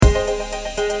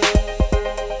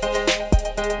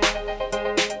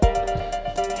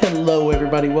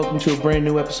everybody. Welcome to a brand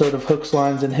new episode of Hooks,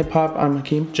 Lines, and Hip Hop. I'm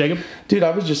Hakeem. Jacob. Dude,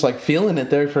 I was just like feeling it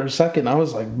there for a second. I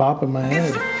was like bopping my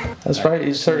head. That's right.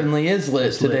 It certainly is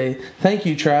lit today. Thank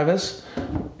you, Travis,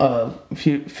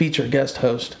 feature guest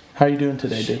host. How are you doing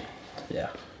today, dude? Yeah.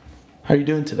 How are you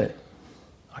doing today?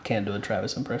 I can't do a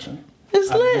Travis impression. It's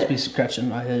lit. I'd just be scratching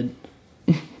my head.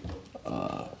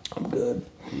 I'm good.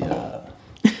 Yeah.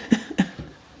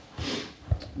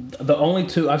 The only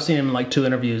two I've seen him in like two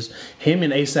interviews. Him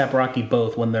and ASAP Rocky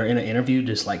both, when they're in an interview,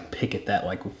 just like pick at that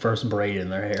like first braid in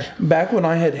their hair. Back when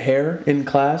I had hair in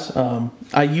class,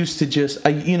 I used to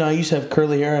have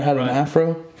curly hair. I had an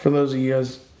afro. For those of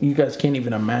you guys can't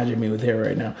even imagine me with hair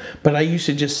right now. But I used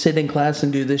to just sit in class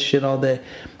and do this shit all day.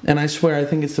 And I swear, I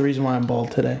think it's the reason why I'm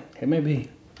bald today. It may be.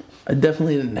 It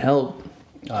definitely didn't help.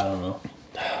 I don't know,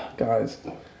 guys.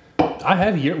 I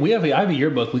have a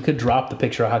yearbook. We could drop the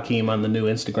picture of Hakeem on the new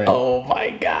Instagram. Oh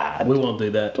my God! We won't do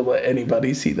that. Don't let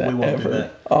anybody see that. We won't ever. do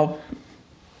that.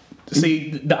 See,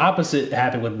 the opposite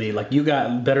happened with me. Like, you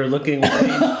got better looking with me.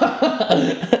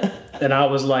 And I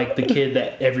was like the kid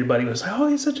that everybody was like, oh,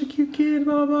 he's such a cute kid,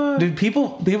 blah, blah. Dude,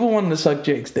 people wanted to suck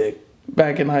Jake's dick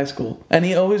back in high school. And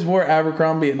he always wore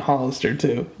Abercrombie and Hollister,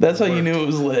 too. That's how you knew it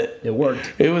was lit. It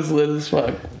worked. It was lit as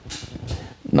fuck.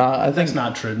 Nah, I think... That's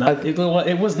not true.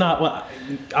 It was not what...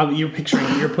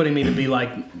 You're putting me to be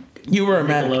like... You were a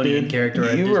Mac, dude.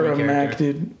 Character. You were a Mac,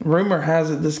 dude. Rumor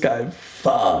has it this guy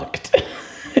fucked.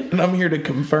 And I'm here to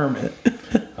confirm it.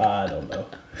 I don't know.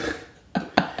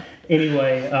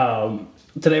 Anyway,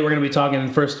 today we're going to be talking,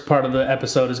 the first part of the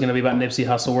episode is going to be about Nipsey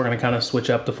Hussle. We're going to kind of switch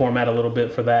up the format a little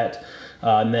bit for that.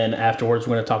 And then afterwards,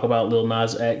 we're going to talk about Lil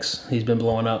Nas X. He's been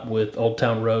blowing up with Old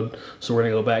Town Road. So we're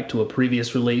going to go back to a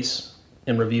previous release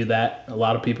and review that. A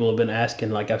lot of people have been asking,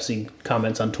 like I've seen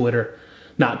comments on Twitter,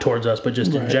 not towards us, but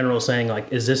just in general saying,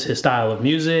 like, is this his style of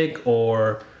music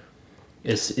or...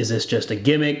 Is this just a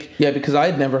gimmick? Yeah, because I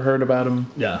had never heard about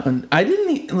him. Yeah. And I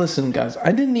didn't... Listen, guys.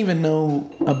 I didn't even know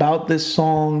about this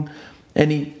song. I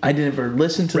didn't ever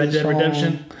listen to Red this Dead song.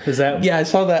 Redemption? Is that... Yeah, I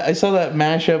saw that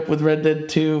mashup with Red Dead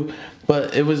 2.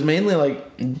 But it was mainly like...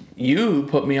 You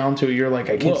put me onto it. You're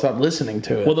like, I can't stop listening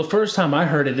to it. Well, the first time I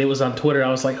heard it, it was on Twitter. I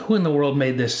was like, who in the world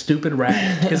made this stupid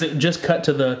rap? Because it just cut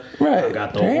to the... Right. I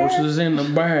got the horses in the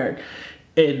bag.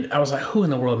 And I was like, who in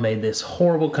the world made this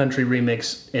horrible country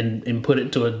remix and put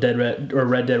it to a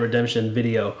Red Dead Redemption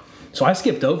video? So I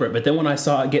skipped over it. But then when I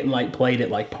saw it getting like played at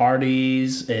like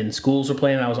parties and schools were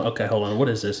playing, I was like, okay, hold on, what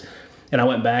is this? And I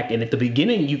went back, and at the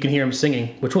beginning you can hear him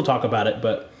singing, which we'll talk about it.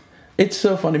 But it's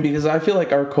so funny because I feel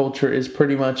like our culture is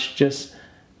pretty much just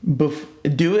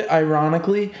do it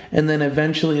ironically, and then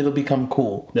eventually it'll become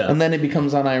cool. Yeah. And then it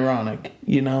becomes unironic,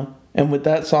 you know? And with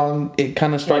that song, it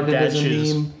kind of started like as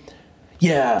a meme.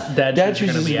 Yeah, Dad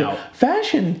shoes are gonna be out.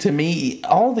 Fashion, to me,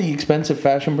 all the expensive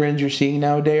fashion brands you're seeing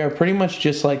nowadays are pretty much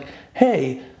just like,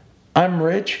 hey, I'm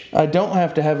rich. I don't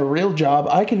have to have a real job.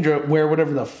 I can wear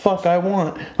whatever the fuck I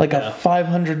want, like a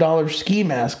 $500 ski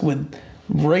mask with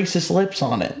racist lips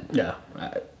on it. Yeah,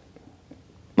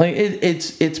 like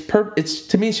it's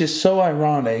to me, it's just so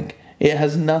ironic. It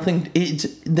has nothing.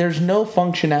 There's no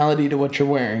functionality to what you're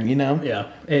wearing, you know? Yeah,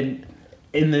 and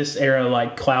in this era,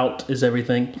 like, clout is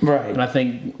everything. Right. And I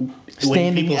think when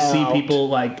Standing people out. see people,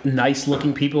 like,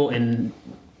 nice-looking people in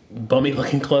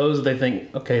bummy-looking clothes, they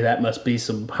think, okay, that must be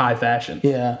some high fashion.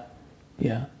 Yeah.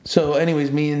 Yeah. So,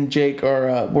 anyways, me and Jake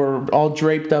we're all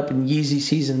draped up in Yeezy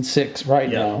season 6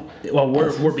 now. Well,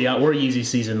 we're beyond. We're Yeezy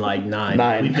season like 9.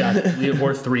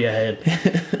 We're 3 ahead.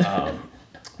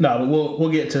 No, but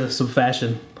we'll get to some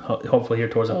fashion hopefully here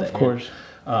towards the end. Of course.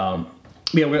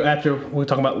 Yeah, we're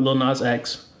talking about Lil Nas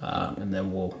X, and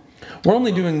then we're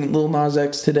only doing Lil Nas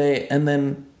X today, and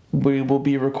then we will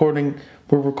be recording.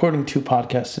 We're recording 2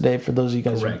 podcasts today. For those of you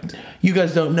guys, correct. You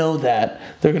guys don't know that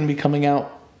they're going to be coming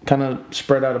out kind of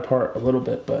spread out apart a little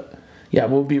bit, but yeah,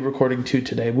 we'll be recording 2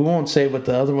 today. We won't say what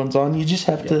the other one's on. You just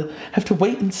have to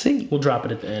wait and see. We'll drop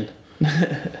it at the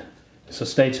end. So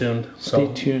stay tuned.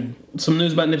 Stay tuned. Some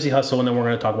news about Nipsey Hussle, and then we're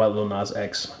going to talk about Lil Nas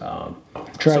X.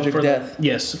 Tragic death.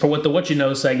 Yes, for what you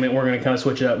know segment, we're going to kind of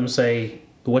switch it up and say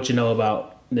what you know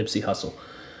about Nipsey Hussle.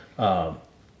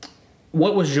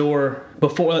 What was your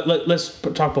let's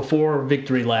talk before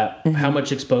Victory Lap. Mm-hmm. How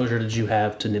much exposure did you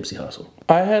have to Nipsey Hussle?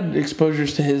 I had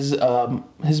exposures to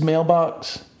his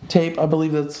Mailbox tape. I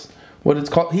believe that's what it's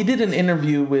called. He did an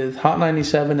interview with Hot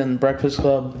 97 and Breakfast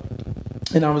Club,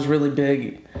 and I was really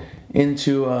big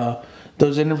into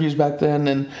those interviews back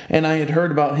then, and I had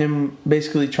heard about him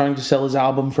basically trying to sell his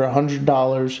album for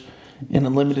 $100 in a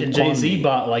limited and quantity. Jay-Z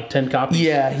bought like 10 copies.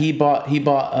 Yeah, he bought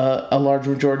a large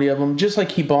majority of them, just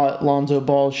like he bought Lonzo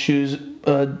Ball's shoes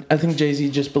I think Jay-Z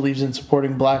just believes in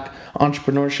supporting black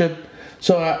entrepreneurship.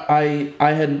 So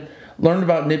I had learned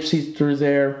about Nipsey through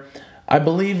there. I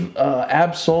believe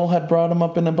Ab-Soul had brought him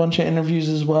up in a bunch of interviews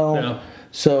as well. Yeah.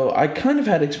 So I kind of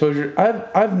had exposure.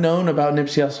 I've known about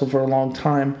Nipsey Hussle for a long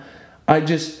time. I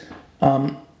just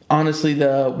honestly,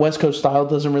 the West Coast style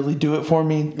doesn't really do it for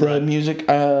me. The music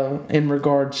in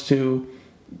regards to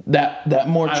that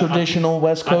more traditional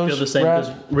West Coast I feel the same rap.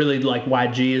 because really like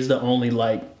YG is the only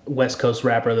like West Coast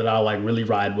rapper that I'll like really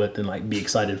ride with and like be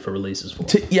excited for releases for.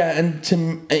 Even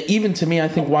to me, I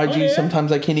think YG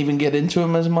sometimes I can't even get into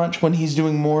him as much when he's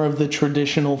doing more of the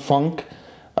traditional funk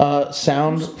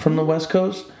sound from the West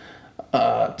Coast.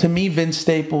 To me, Vince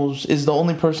Staples is the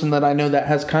only person that I know that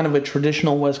has kind of a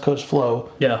traditional West Coast flow.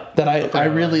 Yeah, that I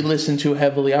really listen to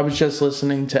heavily. I was just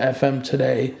listening to FM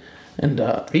today, and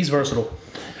he's versatile.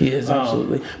 He is,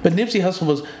 absolutely. But Nipsey Hussle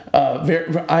was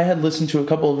I had listened to a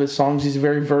couple of his songs. He's a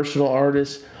very versatile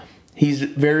artist. He's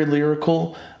very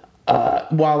lyrical.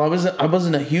 While I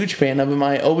wasn't a huge fan of him,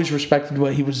 I always respected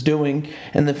what he was doing,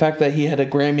 and the fact that he had a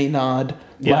Grammy nod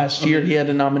last year, he had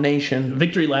a nomination.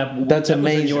 Victory Lap. That's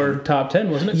amazing. Was in your top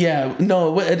 10, wasn't it? Yeah,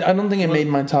 no, I don't think it made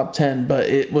my top 10, but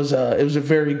it was a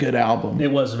very good album.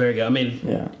 It was very good. I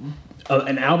mean,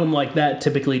 an album like that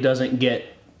typically doesn't get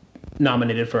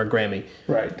nominated for a Grammy.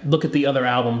 Right. Look at the other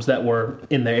albums that were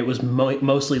in there. It was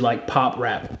mostly like pop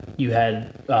rap. You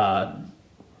had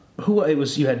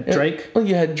you had Drake. Well,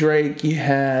 you had Drake. You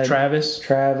had Travis.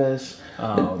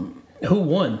 Who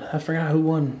won? I forgot who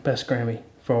won Best Grammy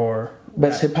for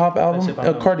Best Hip Hop Album.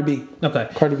 Cardi B. Okay.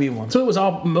 Cardi B won. So it was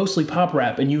all mostly pop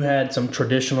rap, and you had some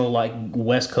traditional like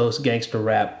West Coast gangster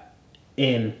rap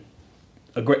in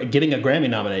getting a Grammy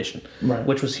nomination, right,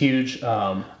 which was huge.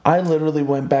 I literally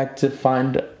went back to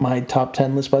find my top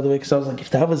 10 list, by the way, because I was like,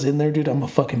 if that was in there, dude, I'm a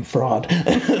fucking fraud.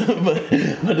 but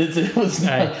it was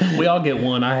not. Hey, we all get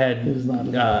one. I had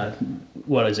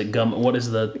what is it? What is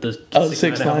the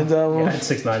 6ix9ine's album? Yeah, I had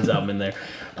 6ix9ine's album in there.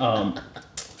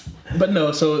 But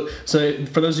no, so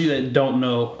for those of you that don't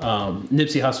know,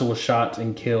 Nipsey Hussle was shot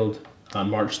and killed on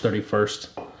March 31st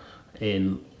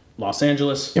in Los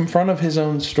Angeles, in front of his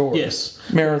own store. Yes,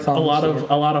 Marathon. A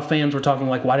lot of fans were talking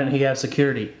like, why didn't he have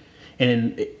security?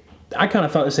 And I kind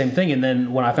of thought the same thing. And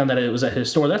then when I found that it was at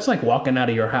his store, that's like walking out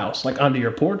of your house, like onto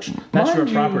your porch. That's your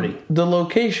property. The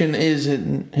location is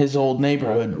in his old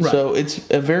neighborhood, right, so it's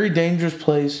a very dangerous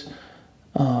place.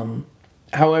 However,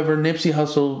 Nipsey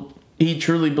Hussle, he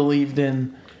truly believed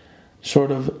in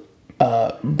sort of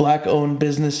black-owned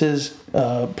businesses,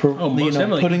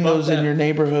 putting those in your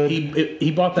neighborhood.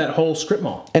 He bought that whole strip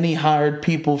mall, and he hired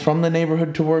people from the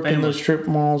neighborhood to work in those strip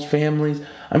malls, families.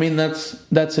 I mean,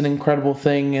 that's an incredible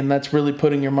thing, and that's really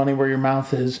putting your money where your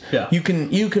mouth is. Yeah. You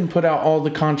can put out all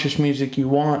the conscious music you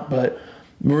want, but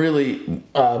really,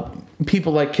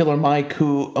 people like Killer Mike,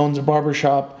 who owns a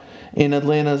barbershop in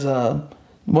Atlanta's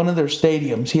one of their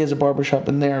stadiums, he has a barbershop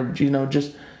in there.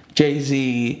 Just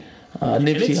Jay-Z.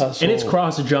 Nipsey Hussle. And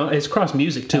it's cross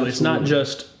music too. Absolutely. It's not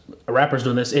just rappers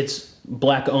doing this. It's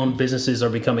black owned businesses are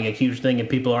becoming a huge thing, and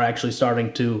people are actually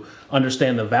starting to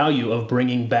understand the value of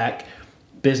bringing back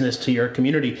business to your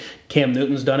community. Cam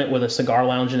Newton's done it with a cigar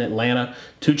lounge in Atlanta.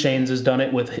 2 Chainz has done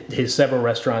it with his several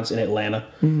restaurants in Atlanta.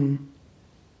 Mm-hmm.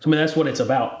 So I mean, that's what it's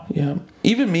about. Yeah.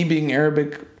 Even me being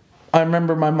Arabic, I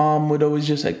remember my mom would always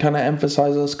just kind of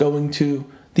emphasize us going to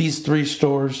these 3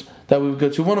 stores that we would go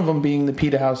to. One of them being the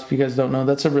Pita House, if you guys don't know.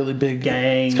 That's a really big...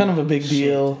 Gang. It's kind of a big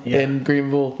deal in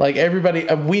Greenville. Like, everybody...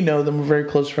 we know them. We're very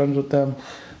close friends with them.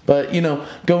 But,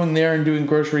 going there and doing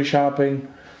grocery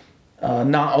shopping,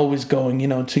 not always going,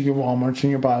 to your Walmarts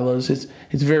and your Bi-Los. It's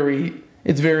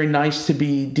very nice to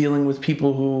be dealing with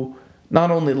people who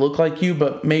not only look like you,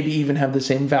 but maybe even have the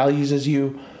same values as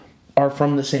you, are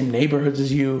from the same neighborhoods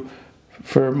as you.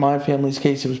 For my family's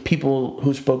case, it was people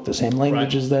who spoke the same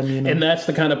language as them. And that's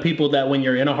the kind of people that when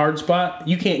you're in a hard spot,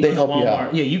 you can't go to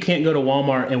Walmart. Yeah, you can't go to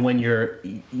Walmart, and when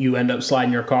you end up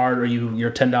sliding your card or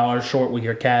you're $10 short with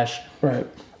your cash. Right.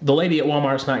 The lady at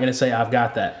Walmart's not going to say, I've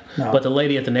got that. No. But the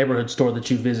lady at the neighborhood store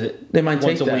that you visit they might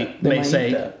once take a week may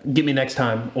say, get me next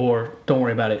time, or don't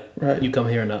worry about it. Right. You come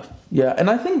here enough. Yeah, and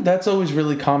I think that's always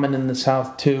really common in the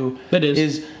South, too. It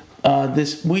is.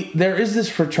 There is this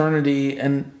fraternity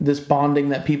and this bonding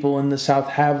that people in the South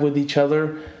have with each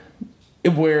other,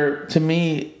 where, to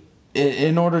me,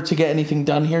 in order to get anything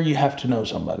done here, you have to know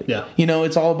somebody. Yeah.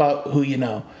 It's all about who you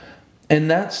know.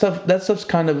 And that stuff's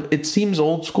kind of, it seems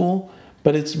old school,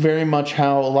 but it's very much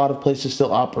how a lot of places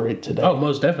still operate today. Oh,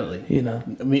 most definitely.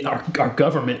 I mean, our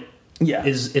government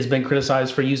has been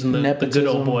criticized for using the good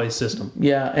old boy system.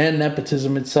 Yeah, and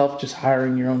nepotism itself, just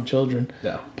hiring your own children.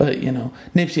 Yeah. But,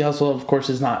 Nipsey Hussle, of course,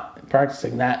 is not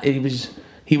practicing that. He was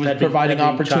providing That'd be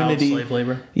opportunity. child slave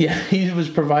labor. Yeah, he was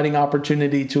providing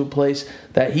opportunity to a place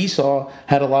that he saw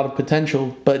had a lot of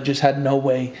potential, but just had no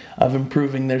way of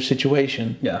improving their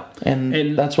situation. Yeah.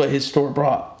 And that's what his store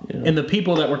brought. And the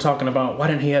people that we're talking about, why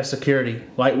didn't he have security?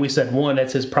 Like we said, one,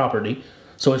 that's his property.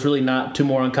 So it's really not too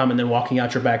more uncommon than walking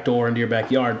out your back door into your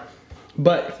backyard.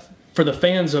 But for the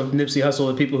fans of Nipsey Hussle,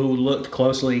 the people who looked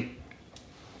closely,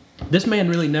 this man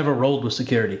really never rolled with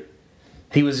security.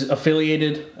 He was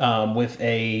affiliated with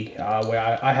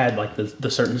where I had like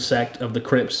the certain sect of the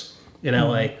Crips in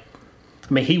LA. I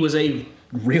mean, he was a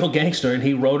real gangster, and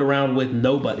he rode around with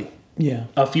nobody. Yeah.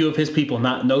 A few of his people,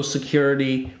 no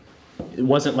security. It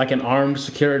wasn't like an armed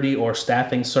security or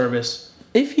staffing service.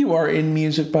 If you are in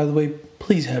music, by the way,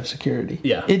 please have security.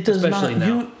 Yeah, it does especially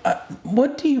not. now.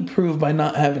 What do you prove by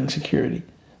not having security?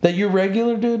 That you're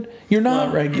regular, dude? You're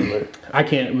not regular.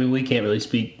 We can't really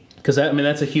speak because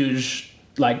that's a huge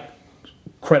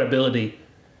credibility.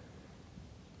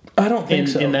 I don't think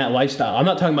so. In that lifestyle. I'm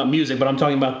not talking about music, but I'm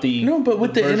talking about the... No, but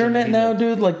with the internet now,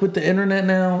 dude, with the internet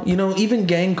now, even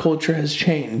gang culture has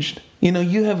changed.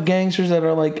 You have gangsters that are,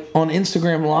 on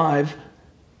Instagram Live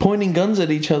pointing guns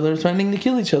at each other, threatening to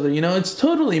kill each other. It's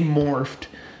totally morphed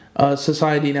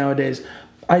society nowadays.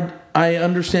 I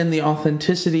understand the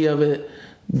authenticity of it,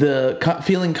 the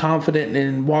feeling confident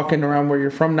in walking around where you're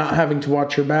from, not having to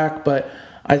watch your back, but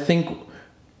I think...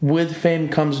 with fame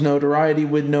comes notoriety.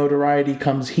 With notoriety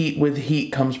comes heat. With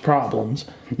heat comes problems.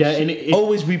 Yeah, and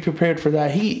always be prepared for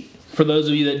that heat. For those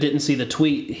of you that didn't see the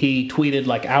tweet, he tweeted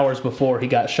hours before he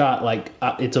got shot,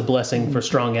 it's a blessing for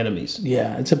strong enemies.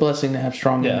 Yeah, it's a blessing to have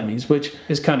strong enemies, which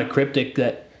is kind of cryptic.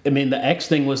 The X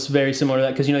thing was very similar to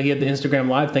that because, he had the Instagram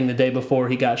Live thing the day before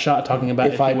he got shot talking about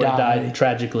if he would have died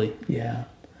tragically. Yeah.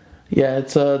 Yeah,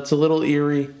 it's a little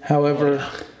eerie. However,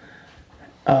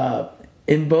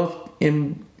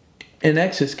 in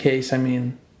X's case,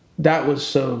 that was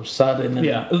so sudden.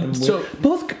 And so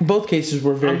both cases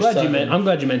were very sudden. I'm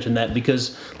glad you mentioned that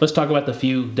because let's talk about the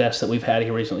few deaths that we've had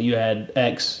here recently. You had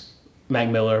X, Mac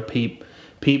Miller, Peep.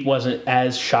 Peep wasn't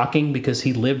as shocking because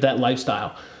he lived that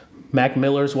lifestyle. Mac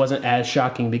Miller's wasn't as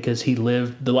shocking because he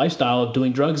lived the lifestyle of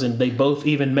doing drugs, and they both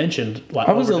even mentioned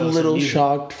I was a little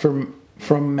shocked from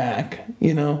Mac,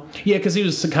 Yeah, because he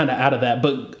was kind of out of that.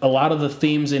 But a lot of the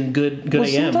themes in Good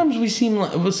AM. Sometimes we seem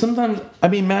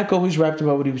Mac always rapped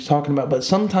about what he was talking about, but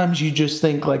sometimes you just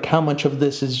think how much of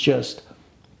this is just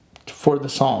for the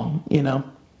song,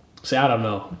 See, I don't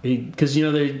know because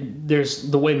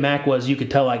there's the way Mac was. You could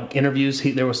tell interviews.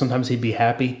 There was sometimes he'd be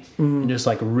happy and just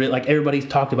everybody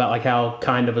talked about how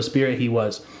kind of a spirit he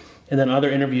was, and then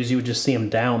other interviews you would just see him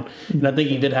down. And I think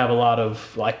he did have a lot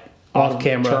of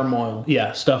off-camera turmoil,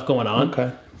 stuff going on.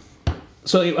 Okay.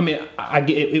 So I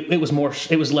get it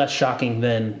was less shocking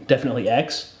than definitely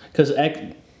X because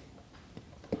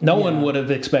no one would have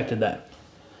expected that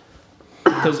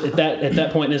because at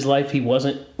that point in his life he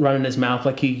wasn't running his mouth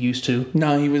like he used to.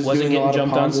 No, he wasn't doing getting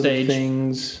jumped on stage.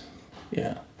 Things.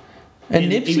 Yeah,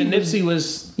 and Nipsey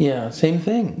was same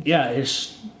thing. Yeah,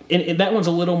 and that one's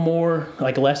a little more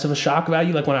less of a shock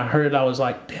value. When I heard it, I was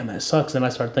like, damn, that sucks. Then I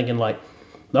started thinking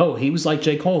no, he was like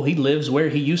J. Cole. He lives where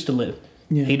he used to live.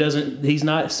 Yeah. He's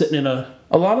not sitting in a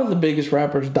lot of the biggest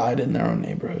rappers died in their own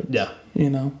neighborhoods. Yeah.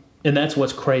 And that's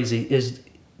what's crazy is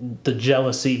the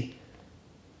jealousy.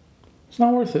 It's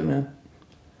not worth it, man.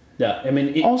 Yeah.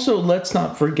 Also, let's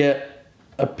not forget,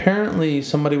 apparently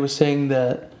somebody was saying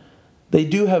that they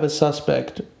do have a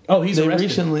suspect. Oh, he's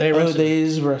arrested. They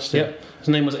is arrested. Yep. His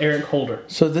name was Eric Holder.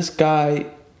 So this guy...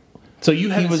 So you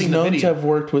haven't seen the video. He was known to have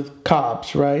worked with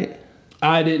cops, right?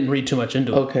 I didn't read too much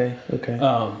into it. Okay.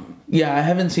 Yeah, I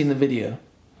haven't seen the video.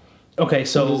 Okay,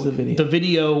 so what is the video? The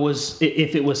video was,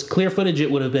 if it was clear footage, it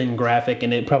would have been graphic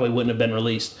and it probably wouldn't have been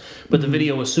released. But the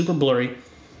video was super blurry.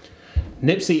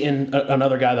 Nipsey and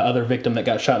another guy, the other victim that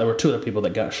got shot. There were two other people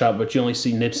that got shot, but you only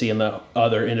see Nipsey and the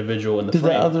other individual in the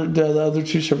frame. Did the other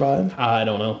two survive? I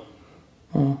don't know.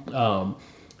 Oh.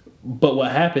 But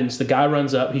what happens? The guy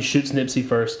runs up. He shoots Nipsey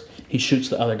first. He shoots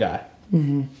the other guy.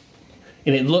 Mm-hmm.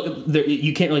 And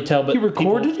you can't really tell, but he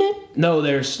recorded it? No,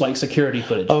 there's security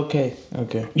footage. Okay.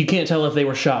 You can't tell if they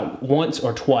were shot once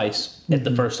or twice at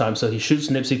the first time. So he shoots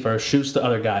Nipsey first, shoots the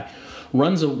other guy,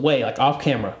 runs away off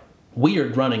camera.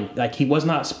 Weird running. He was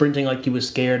not sprinting like he was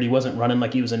scared. He wasn't running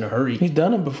like he was in a hurry. He's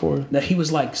done it before. He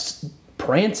was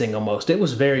prancing almost. It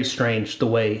was very strange the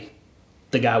way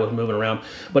the guy was moving around.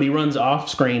 But he runs off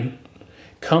screen,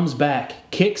 comes back,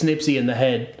 kicks Nipsey in the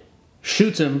head,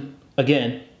 shoots him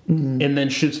again. Mm-hmm. And then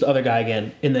shoots the other guy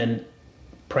again, and then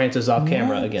prances off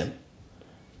camera again.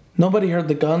 Nobody heard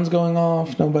the guns going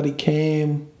off. Nobody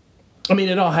came. I mean,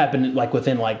 it all happened like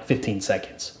within like 15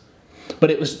 seconds.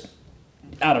 But it was,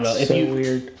 I don't know.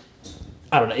 Weird.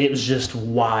 I don't know. It was just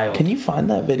wild. Can you find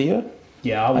that video?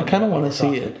 Yeah, I kind of want to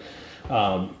see it.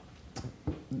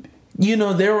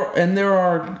 There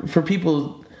are, for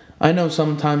people, I know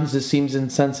sometimes this seems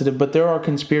insensitive, but there are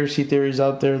conspiracy theories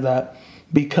out there that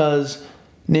because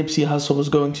Nipsey Hussle was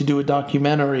going to do a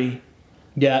documentary.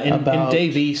 Yeah, and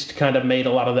Dave East kind of made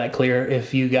a lot of that clear.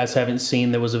 If you guys haven't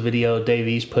seen, there was a video Dave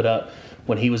East put up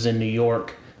when he was in New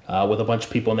York with a bunch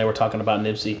of people, and they were talking about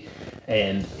Nipsey.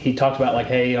 And he talked about, like,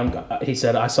 hey, he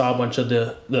said, I saw a bunch of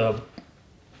the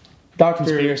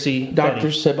conspiracy. Dr.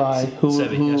 Sebi,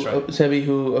 Sebi,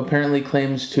 who apparently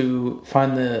claims to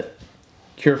find the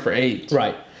cure for AIDS.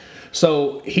 Right.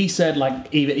 So he said,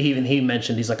 like, even he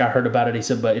mentioned, he's like, I heard about it. He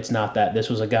said, but it's not that. This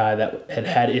was a guy that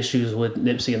had issues with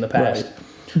Nipsey in the past. Right.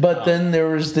 But then there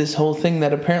was this whole thing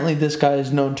that apparently this guy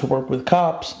is known to work with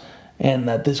cops and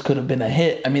that this could have been a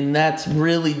hit. I mean, that's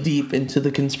really deep into the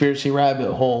conspiracy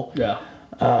rabbit hole. Yeah.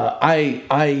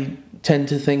 I tend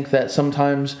to think that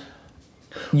sometimes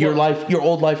your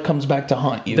old life comes back to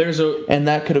haunt you. And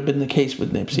that could have been the case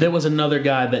with Nipsey. There was another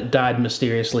guy that died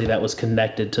mysteriously that was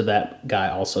connected to that guy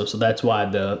also. So that's why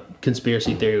the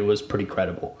conspiracy theory was pretty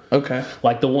credible. Okay.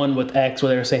 Like the one with X where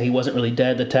they were saying he wasn't really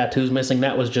dead, the tattoo's missing,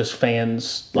 that was just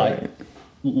fans, like,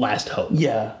 last hope.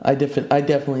 Yeah, I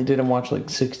definitely didn't watch like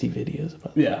 60 videos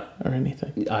about that or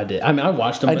anything. I did. I mean, I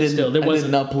watched them, but still, there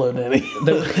wasn't... I didn't upload any.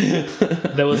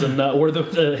 There was enough... We're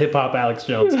the hip-hop Alex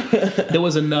Jones. There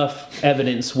was enough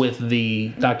evidence with the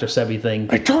Dr. Sebi thing.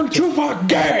 I turned Tupac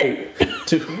gay!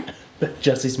 To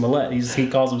Jussie Smollett. He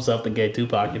calls himself the gay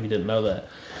Tupac, if you didn't know that.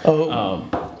 Oh.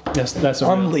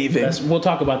 I'm leaving. We'll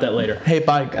talk about that later. Hey,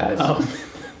 bye, guys.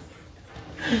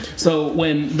 So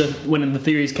when the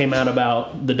theories came out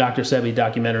about the Dr. Sebi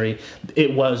documentary,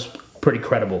 it was pretty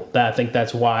credible. I think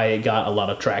that's why it got a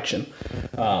lot of traction.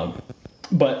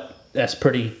 But that's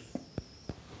pretty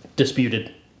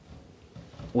disputed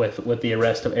with the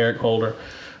arrest of Eric Holder.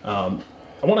 I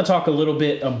want to talk a little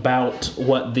bit about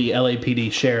what the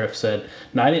LAPD sheriff said.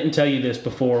 Now, I didn't tell you this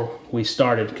before we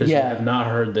started because you have not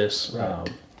heard this.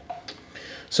 Right.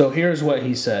 So here's what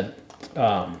he said.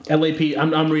 LAPD.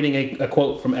 I'm reading a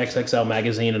quote from XXL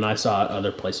magazine, and I saw it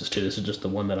other places too. This is just the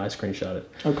one that I screenshotted.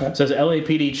 Okay. It says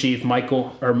LAPD chief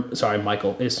Michael.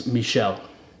 It's Michel,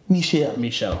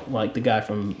 like the guy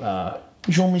from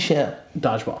Jean-Michel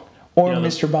Dodgeball, or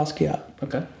Mr. Basquiat.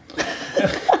 Okay.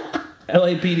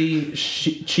 LAPD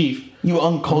chief. You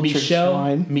uncultured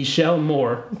swine. Michel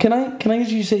Moore. Can I get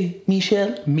you to say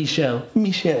Michel? Michel.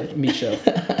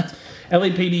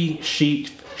 LAPD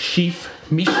chief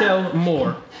Michel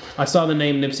Moore. I saw the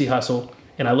name Nipsey Hussle,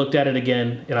 and I looked at it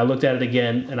again, and I looked at it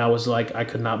again, and I was like, I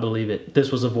could not believe it.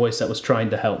 This was a voice that was trying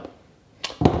to help.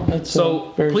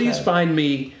 So please find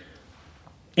me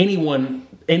anyone,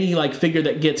 any like figure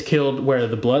that gets killed where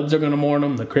the Bloods are going to mourn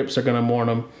them, the Crips are going to mourn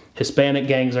them, Hispanic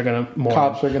gangs are going to mourn them,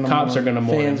 cops are going to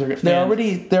mourn them.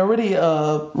 They already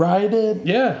rioted.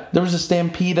 Yeah. There was a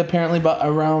stampede apparently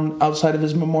around outside of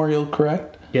his memorial,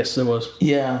 correct? Yes, there was.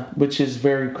 Yeah, which is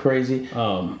very crazy.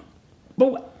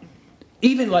 But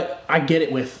even like I get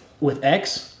it with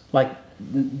X, like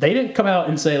they didn't come out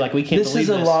and say like we can't. This is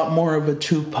a lot more of a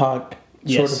Tupac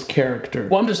sort of character.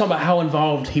 Well, I'm just talking about how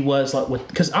involved he was, like with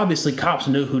because obviously cops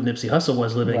knew who Nipsey Hussle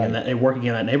was living in that and working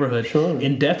in that neighborhood. Sure.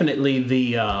 And definitely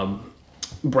the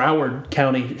Broward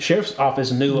County Sheriff's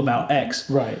Office knew about X.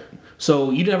 Right.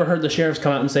 So you never heard the sheriffs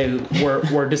come out and say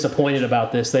we're disappointed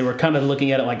about this. They were kind of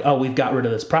looking at it like, oh, we've got rid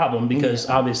of this problem because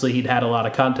obviously he'd had a lot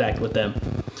of contact with them.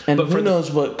 And but who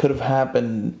knows what could have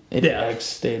happened if X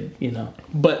stayed,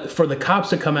 But for the cops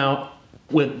to come out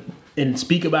and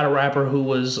speak about a rapper who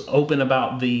was open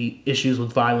about the issues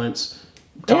with violence,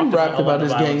 and rapped about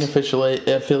his gang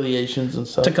affiliations and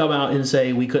stuff, to come out and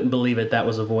say we couldn't believe it, that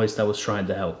was a voice that was trying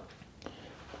to help.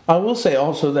 I will say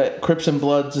also that Crips and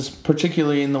Bloods,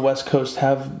 particularly in the West Coast,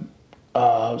 have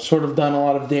sort of done a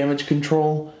lot of damage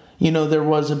control. There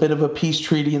was a bit of a peace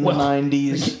treaty in the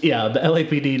 90s. Yeah, the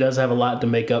LAPD does have a lot to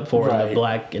make up for in the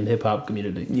black and hip-hop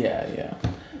community. Yeah.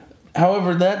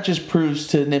 However, that just proves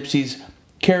to Nipsey's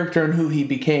character and who he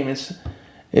became.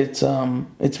 It's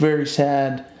very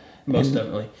sad. Most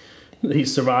definitely.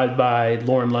 He's survived by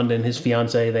Lauren London, his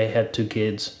fiance. They had 2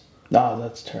 kids. Oh,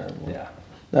 that's terrible. Yeah.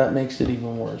 That makes it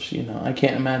even worse, I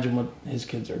can't imagine what his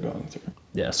kids are going through.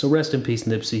 Yeah, so rest in peace,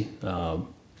 Nipsey.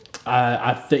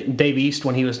 I think Dave East,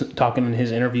 when he was talking in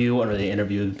his interview, or the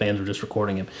interview, the fans were just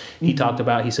recording him, he talked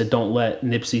about, he said, don't let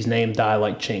Nipsey's name die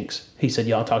like Chinks. He said,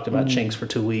 y'all talked about Chinks for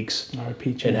 2 weeks R.I.P.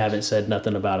 Chinks. and haven't said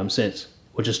nothing about him since.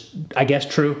 which is, I guess,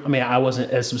 true. I mean, I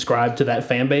wasn't as subscribed to that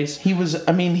fan base.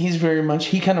 He's very much,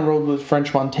 he kind of rolled with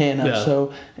French Montana, Yeah.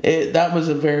 so that was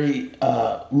a very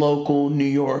local New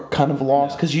York kind of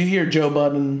loss, because you hear Joe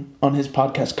Budden on his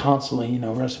podcast constantly,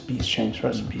 rest in peace, Shanks,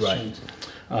 rest in peace, Right.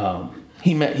 Shanks.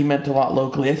 He meant a lot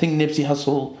locally. I think Nipsey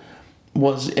Hussle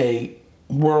was a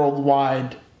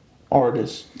worldwide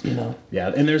artist,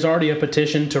 Yeah, and there's already a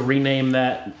petition to rename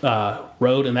that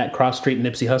road and that cross street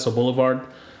Nipsey Hussle Boulevard,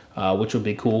 which would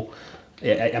be cool.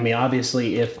 I mean,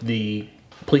 obviously, if the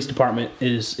police department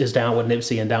is down with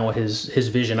Nipsey and down with his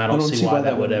vision, I don't see why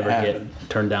that would ever happen. get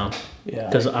turned down. Yeah,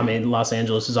 Because, I mean, Los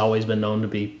Angeles has always been known to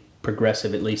be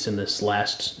progressive, at least in this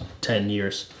last 10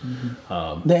 years.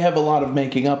 They have a lot of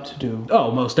making up to do.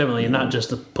 Oh, most definitely, and not just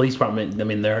the police department. I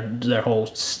mean, their whole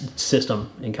system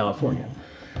in California.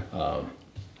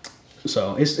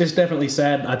 So it's definitely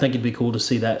sad. I think it'd be cool to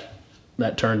see that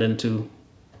turned into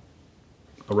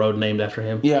a road named after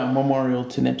him. Yeah, memorial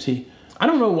to Nipsey. I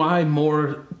don't know why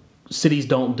more cities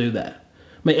don't do that.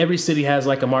 I mean, every city has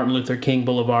like a Martin Luther King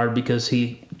Boulevard because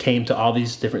he came to all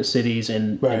these different cities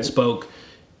and spoke.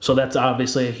 So that's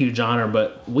obviously a huge honor.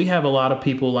 But we have a lot of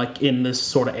people like in this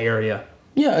sort of area.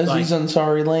 Yeah, Aziz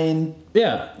Ansari Lane,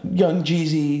 Yeah, Young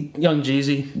Jeezy,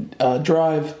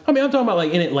 Drive. I mean, I'm talking about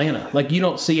like in Atlanta. Like you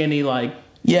don't see any like.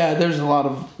 Yeah, there's a lot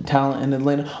of talent in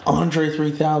Atlanta. Andre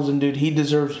 3000, dude, he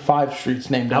deserves 5 streets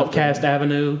named after him. Outcast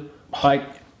Avenue, like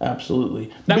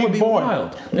Absolutely. That Big would be Boy.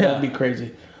 wild. Yeah. Yeah. That'd be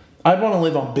crazy. I'd want to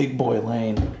live on Big Boy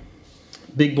Lane.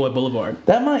 Big Boy Boulevard,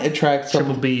 That might attract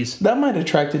Triple B's. That might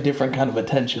attract a different kind of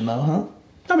attention, though, huh?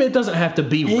 I mean, it doesn't have to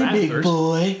be Hey, rappers. Big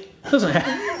Boy. It doesn't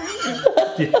have.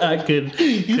 Yeah, I could.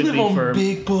 You could live be on for.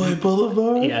 Big Boy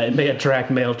Boulevard? Yeah, it may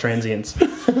attract male transients.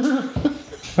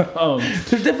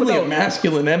 There's definitely a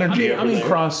masculine energy I mean, there.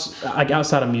 cross like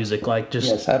outside of music, like just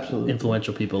Yes, absolutely.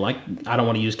 influential people. Like I don't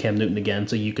want to use Cam Newton again,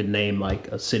 so you could name like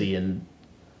a city in.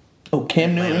 Oh,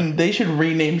 Cam Newton. They should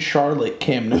rename Charlotte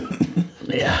Cam Newton.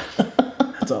 Yeah,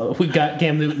 so we got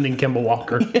Cam Newton and Kemba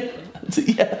Walker,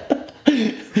 Yeah.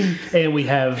 and we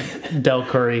have Del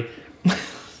Curry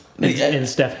and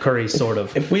Steph Curry, sort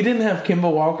of. If we didn't have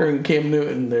Kimball Walker and Cam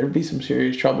Newton, there'd be some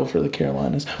serious trouble for the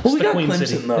Carolinas. Well, we the got Queen Clemson,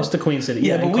 City. though. It's the Queen City.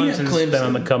 Yeah, and but we have Clemson's been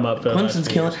on the come up. Clemson's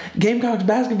killing. Gamecocks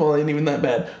basketball ain't even that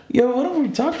bad. Yo, what are we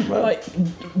talking about? Like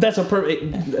that's a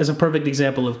perfect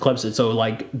example of Clemson. So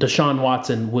like Deshaun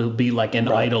Watson will be like an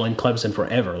idol in Clemson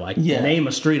forever. Like name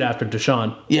a street after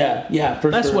Deshaun. yeah, for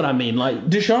That's sure. what I mean. Like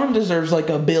Deshaun deserves like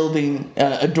a building,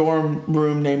 a dorm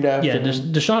room named after him.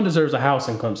 Deshaun deserves a house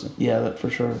in Clemson, Yeah, that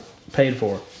for sure. paid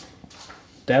for.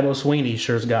 Dabo Sweeney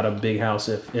sure's got a big house.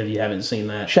 If you haven't seen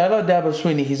that, Shout out Dabo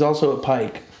Sweeney. He's also a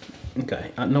Pike.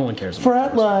 okay, no one cares.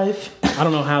 Frat life. I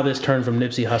don't know how this turned from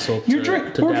Nipsey Hussle to, We're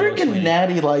Dabo drinking Sweeney.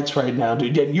 Natty Lights right now,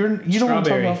 dude. You don't want to talk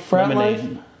Strawberry about frat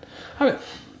lemonade.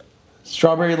 life?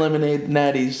 Strawberry lemonade,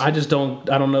 Natties. I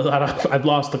don't know. I've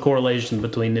lost the correlation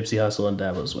between Nipsey Hussle and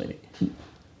Dabo Sweeney.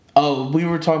 Oh, we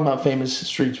were talking about famous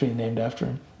streets being named after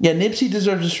him. Yeah, Nipsey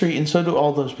deserves a street, and so do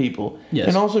all those people. Yes.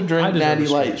 And also I drink deserve Natty a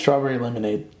street. Light strawberry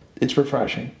lemonade. It's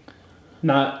refreshing.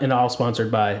 Not and all sponsored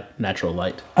by Natural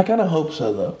Light. I kind of hope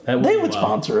so, though. That would They be would wild.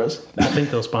 sponsor us. I think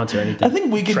they'll sponsor anything. I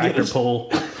think we could get tractor us- pull,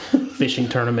 fishing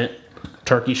tournament,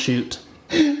 turkey shoot,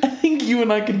 I think you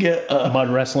and I could get. mud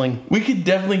wrestling. We could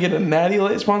definitely get a Natty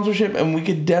Light sponsorship, and we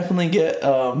could definitely get.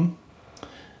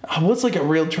 What's like a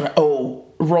real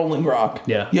Rolling Rock.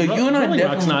 Yeah, Yo, you and I Rolling definitely.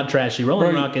 Rock's not trashy.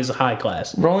 Rolling Right. Rock is high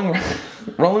class. Rolling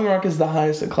Rock is the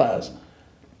highest of class.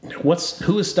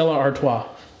 Who is Stella Artois?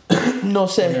 No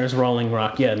sé. There's Rolling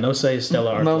Rock. Yeah, no say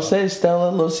Stella Artois. No sé, Stella.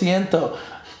 Lo siento.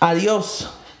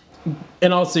 Adios.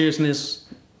 In all seriousness,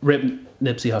 rip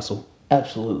Nipsey Hussle.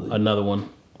 Absolutely. Another one.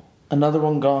 Another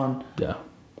one gone. Yeah.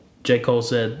 J. Cole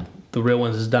said, "The real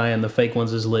ones is dying, the fake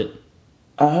ones is lit."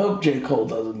 I hope J. Cole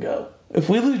doesn't go. If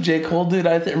we lose J. Cole, dude,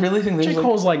 I really think J.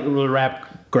 Cole's like the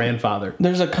rap grandfather.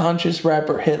 there's a conscious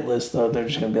rapper hit list, though. They're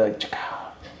just going to be like, "Chaka."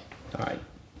 All right.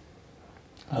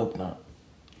 I hope not.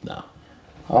 No.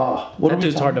 Oh, what That are we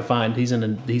dude's hard talking- to find. He's an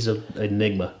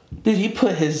enigma. Dude, he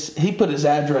put his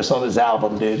address on his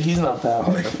album, dude. He's not that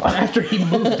hard to find. After he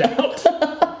moved out.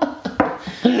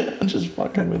 I'm just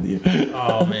fucking with you.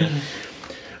 Oh man.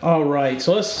 All right.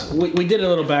 So we did it a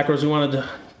little backwards. We wanted to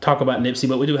talk about Nipsey,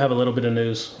 but we do have a little bit of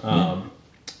news.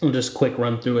 We'll just quick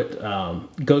run through it.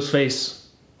 Ghostface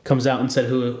comes out and said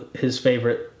who his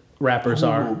favorite rappers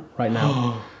are right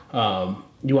now.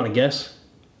 You want to guess?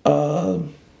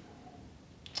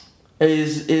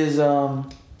 Is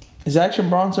Action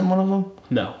Bronson one of them?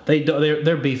 No.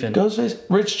 They're beefing. Ghostface?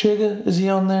 Rich Chigga? Is he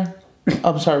on there?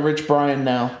 I'm sorry, Rich Brian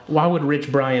now. Why would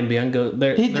Rich Brian be on Go?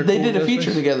 They did a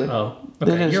feature together. Oh, They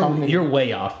okay. did a song together. You're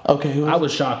way off. Okay, who was I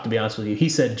was shocked, to be honest with you. He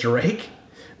said Drake,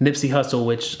 Nipsey Hussle,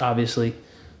 which obviously,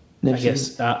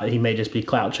 Nipsey. I guess he may just be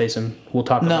clout chasing. We'll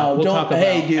talk No, about. We'll don't. talk about.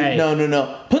 Hey, dude,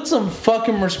 no. Put some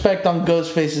fucking respect on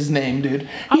Ghostface's name, dude.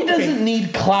 He Okay. doesn't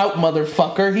need clout,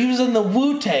 motherfucker. He was in the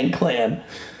Wu-Tang Clan.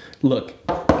 Look,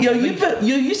 Yo,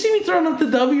 you see me throwing up the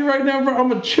W right now, bro? I'm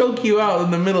gonna choke you out in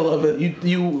the middle of it.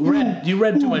 you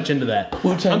read too much into that.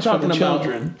 Wu-Tang's for the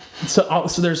children. So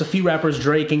there's a few rappers,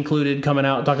 Drake included, coming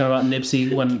out talking about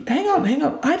Nipsey when. Hang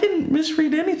on. I didn't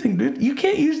misread anything, dude. You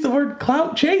can't use the word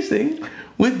clout chasing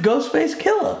with Ghostface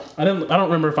Killah. I don't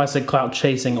remember if I said clout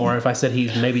chasing or if I said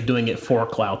he's maybe doing it for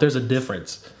clout. There's a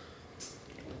difference.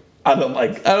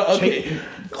 Okay.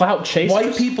 Clout chasing.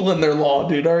 White people and their law,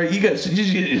 dude. All right, you guys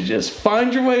just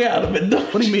find your way out of it.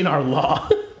 What do you mean our law?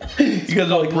 You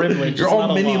guys are like privilege. You're It's all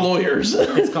not a mini law. lawyers.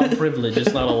 It's called privilege.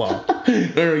 It's not a law.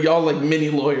 No, y'all like mini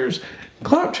lawyers.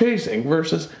 Clout chasing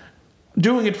versus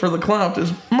doing it for the clout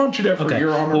is much different, Okay.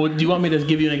 Your Honor. Well, do you want me to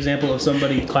give you an example of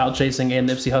somebody clout chasing and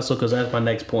Nipsey Hussle? Because that's my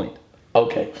next point.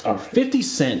 Okay, all right. 50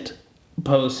 Cent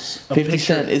posts a 50 picture.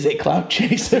 Cent is a clout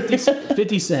chaser.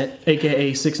 50 Cent,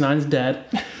 aka 6ix9ine's dad,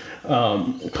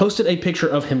 posted a picture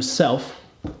of himself,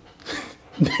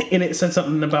 and it said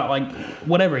something about like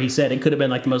whatever he said. It could have been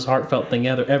like the most heartfelt thing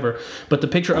ever. But the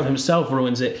picture of himself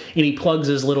ruins it, and he plugs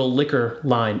his little liquor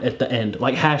line at the end,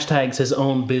 like hashtags his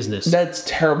own business. That's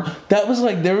terrible. That was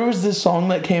like there was this song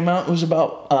that came out. It was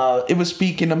about it was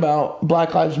speaking about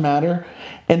Black Lives Matter,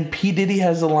 and P Diddy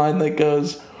has a line that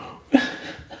goes,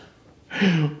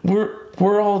 we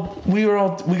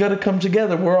got to come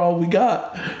together. We're all we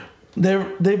got.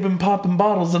 They've been popping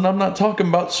bottles, and I'm not talking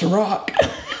about Ciroc.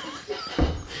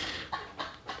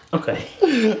 Okay,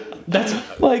 that's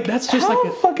just how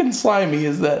like a, fucking slimy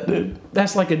is that, dude?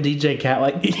 that's like a DJ cat.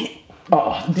 Like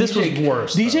Oh, this was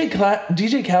worse. DJ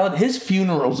Khaled, his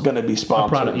funeral's gonna be sponsored.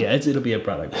 product, yeah, it'll be a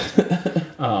product.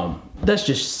 That's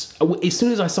just as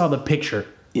soon as I saw the picture.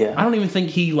 Yeah. I don't even think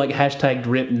he like hashtagged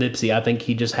Rip Nipsey. I think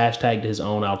he just hashtagged his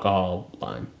own alcohol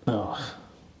line. Oh.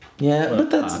 Yeah, but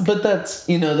that's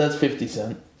 50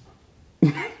 Cent.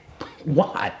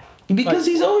 Why? Because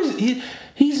he's always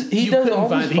he does all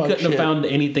this He fuck couldn't have shit. found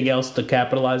anything else to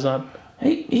capitalize on.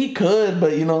 He could,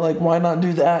 but why not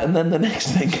do that and then the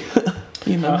next thing?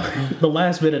 The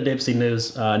last bit of Nipsey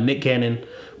news: Nick Cannon.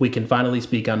 We can finally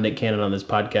speak on Nick Cannon on this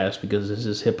podcast because this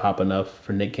is hip hop enough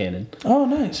for Nick Cannon. Oh,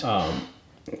 nice.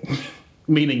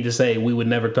 Meaning to say, we would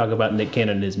never talk about Nick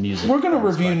Cannon and his music. We're gonna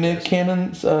review Nick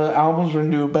Cannon's albums. We're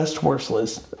gonna do a best worst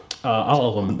list.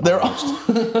 All of them. They're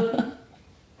all.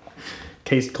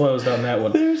 Case closed on that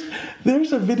one.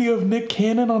 There's a video of Nick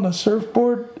Cannon on a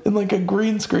surfboard in like a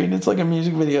green screen. It's like a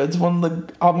music video. It's one of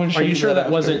the. I'm gonna show Are you sure that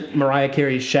after. wasn't Mariah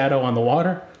Carey's "Shadow on the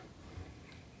Water"?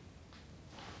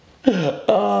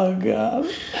 Oh god.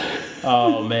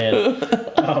 Oh man.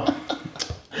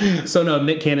 So no,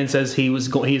 Nick Cannon says he is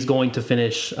going to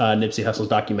finish Nipsey Hussle's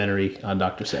documentary on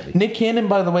Dr. Sebi. Nick Cannon,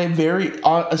 by the way, very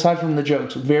aside from the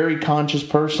jokes, very conscious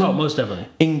person. Oh, most definitely.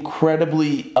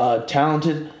 Incredibly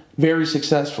talented, very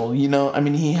successful. He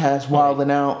has Wild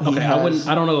 'N Out. Okay,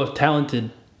 I don't know if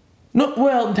talented. No,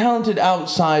 well, talented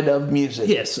outside of music.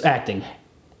 Yes, acting.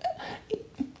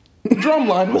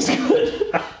 Drumline was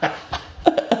good.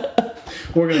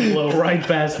 We're gonna blow right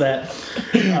past that.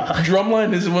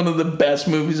 Drumline is one of the best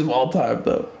movies of all time,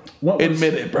 though.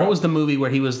 Admit it, bro. What was the movie where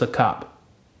he was the cop,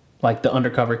 like the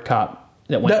undercover cop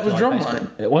that went? That was to, like, Drumline.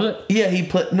 It wasn't. Yeah, he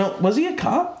played. No, was he a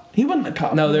cop? He wasn't a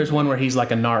cop. No, there's one where he's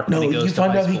like a narc. No, when he goes you to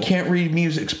find high out he school. can't read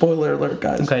music. Spoiler alert,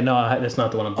 guys. Okay, no, that's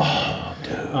not the one I'm thinking.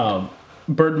 Oh,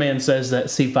 dude. Birdman says that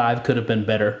C5 could have been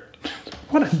better.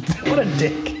 What a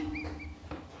dick.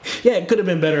 Yeah, it could have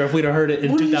been better if we'd have heard it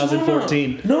in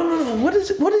 2014. No. What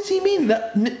does he mean?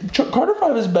 That Carter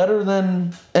 5 is better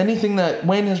than anything that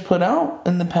Wayne has put out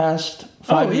in the past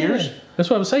 5 years? Yeah. That's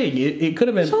what I'm saying. It could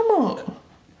have been.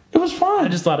 It was fine. I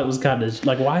just thought it was kind of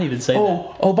like, why even say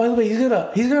that? Oh, by the way, he's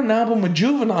got an album with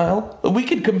Juvenile. We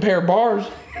could compare bars.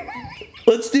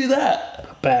 Let's do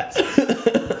that. Pass. I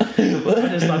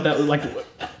just thought that was like,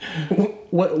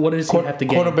 what does he have to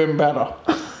gain? Could have been better.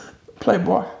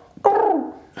 Playboy.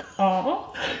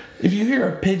 If you hear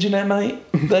a pigeon at night,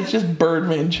 that's just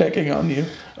Birdman checking on you.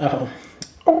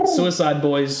 Suicide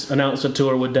Boys announced a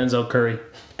tour with Denzel Curry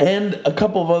and a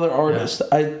couple of other artists.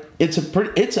 Yeah. It's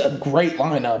a great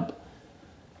lineup.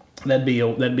 That'd be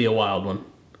a wild one.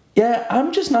 Yeah,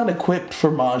 I'm just not equipped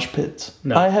for mosh pits.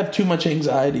 No. I have too much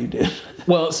anxiety, dude.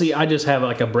 Well, see, I just have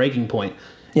like a breaking point.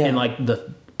 Yeah. And like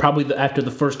after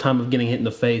the first time of getting hit in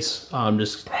the face, I'm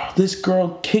just this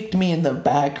girl kicked me in the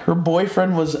back. Her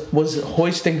boyfriend was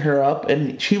hoisting her up,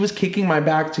 and she was kicking my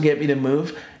back to get me to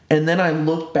move. And then I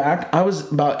looked back. I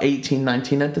was about 18,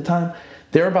 19 at the time.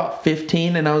 They were about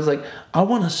 15, and I was like, I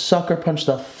want to sucker punch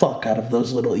the fuck out of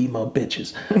those little emo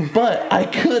bitches. But I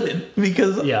couldn't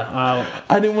because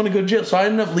I didn't want to go to jail. So I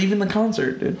ended up leaving the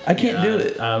concert, dude. I can't do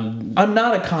it. I'm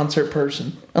not a concert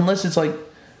person unless it's like,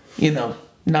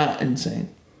 not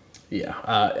insane. Yeah,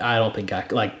 I don't think I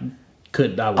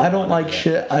could. I don't like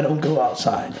shit. I don't go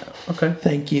outside. Okay.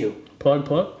 Thank you. Plug.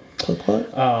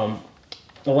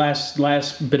 The last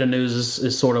bit of news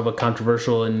is sort of a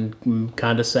controversial and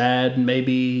kind of sad,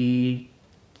 maybe.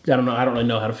 I don't know. I don't really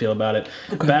know how to feel about it.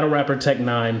 Okay. Battle rapper Tech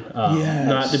Nine, yes.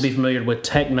 Not to be familiar with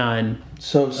Tech Nine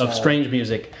of Strange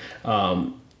Music.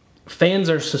 Fans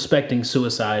are suspecting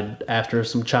suicide after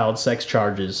some child sex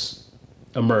charges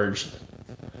emerged.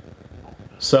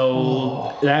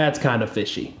 So that's kind of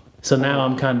fishy. So now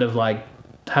I'm kind of like,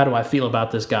 how do I feel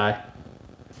about this guy?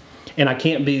 And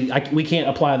we can't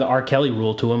apply the R. Kelly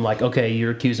rule to him. Like, okay,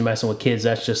 you're accused of messing with kids.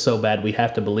 That's just so bad. We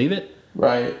have to believe it.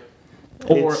 Right.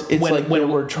 Or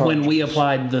when we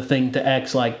applied the thing to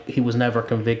X, like he was never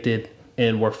convicted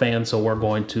and we're fans, so we're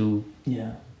going to.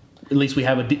 Yeah. At least we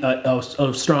have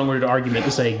a strong worded argument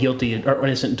to say guilty or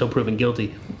innocent until proven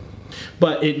guilty.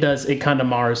 But it kind of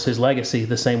mars his legacy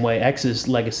the same way X's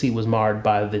legacy was marred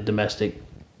by the domestic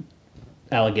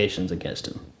allegations against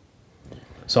him.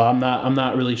 So I'm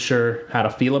not really sure how to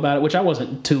feel about it, which I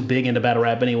wasn't too big into battle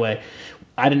rap anyway.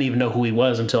 I didn't even know who he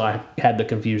was until I had the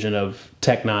confusion of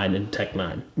Tech Nine and Tech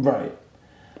Nine. Right.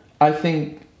 I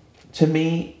think, to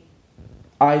me,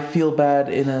 I feel bad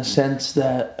in a sense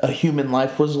that a human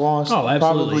life was lost. Oh,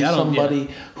 absolutely. Probably somebody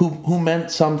who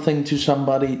meant something to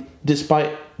somebody,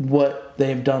 despite what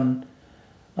they've done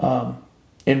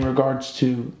in regards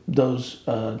to those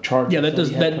charges. Yeah, that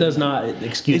does not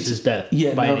excuse his death.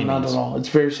 Yeah, by any not means. at all. It's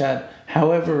very sad.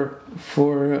 However,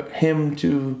 for him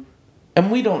to,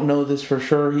 and we don't know this for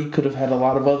sure, he could have had a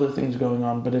lot of other things going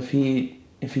on. But if he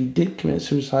did commit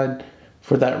suicide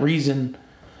for that reason,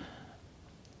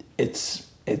 that's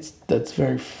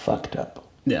very fucked up.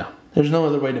 Yeah, there's no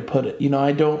other way to put it.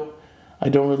 I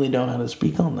don't really know how to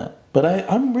speak on that. But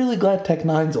I'm really glad Tech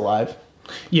Nine's alive.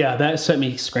 Yeah, that set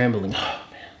me scrambling.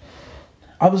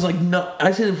 I was like, no.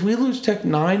 I said, if we lose Tech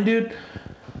Nine, dude,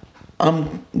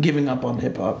 I'm giving up on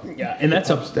hip hop. Yeah, and that's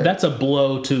a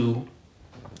blow to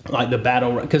like the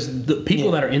battle rap, because the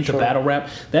people that are into battle rap,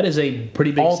 that is a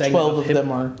pretty big segment. All 12 of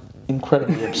them are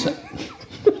incredibly upset.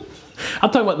 I'm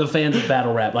talking about the fans of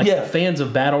battle rap. Like the fans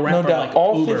of battle rap, no are doubt. like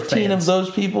all uber 15 fans. of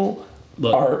those people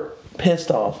are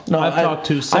pissed off. No, I've talked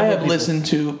to several I have people. listened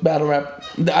to battle rap.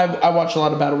 I watch a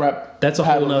lot of battle rap. That's a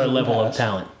whole other level of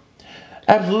talent.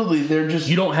 Absolutely, they're just.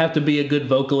 You don't have to be a good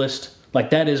vocalist.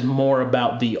 Like, that is more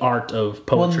about the art of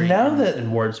poetry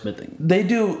and wordsmithing. They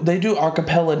do a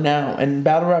cappella now, and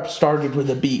battle rap started with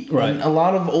a beat. Right. And a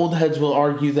lot of old heads will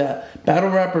argue that battle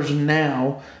rappers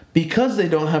now, because they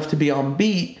don't have to be on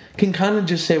beat, can kind of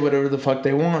just say whatever the fuck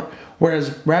they want.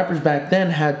 Whereas rappers back then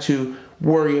had to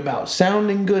worry about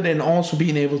sounding good and also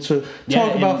being able to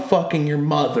talk about fucking your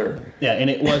mother. Yeah, and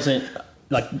it wasn't.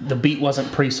 Like, the beat wasn't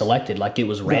pre-selected, like it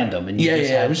was random, and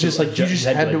it was just like you just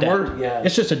had to work. Yeah,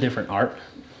 it's just a different art.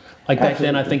 Like back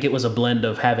then, I think it was a blend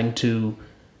of having to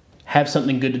have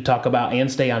something good to talk about and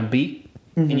stay on beat,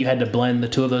 and you had to blend the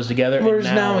two of those together. Whereas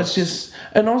now it's just,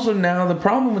 and also now the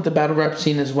problem with the battle rap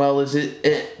scene as well is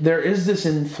there is this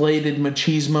inflated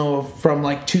machismo from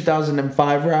like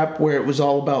 2005 rap where it was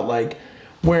all about like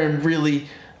wearing really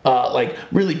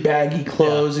baggy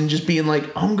clothes and just being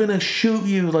like, I'm gonna shoot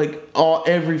you like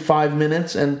every 5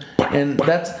 minutes, and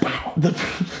that's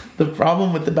the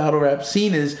problem with the battle rap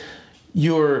scene is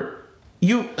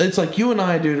it's like you and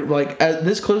I, dude, like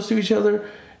this close to each other,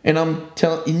 and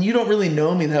and you don't really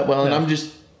know me that well, and I'm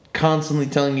just constantly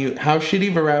telling you how shitty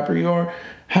of a rapper you are,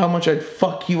 how much I'd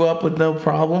fuck you up with no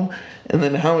problem, and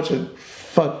then how much I'd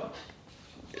fuck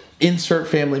insert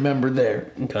family member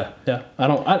there. Okay. Yeah. I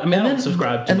don't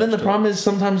subscribe to. And then the problem is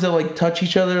sometimes they'll like touch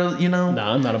each other, No,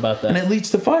 I'm not about that. And it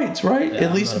leads to fights, right? Yeah,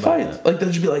 it leads to fights. Like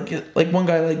they'll just be like one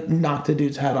guy like knocked a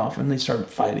dude's hat off and they start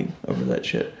fighting over that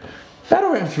shit. Battle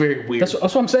rap's very weird. That's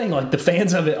what I'm saying. Like the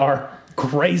fans of it are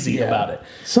crazy about it.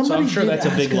 So I'm sure that's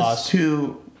a big loss.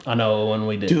 I know when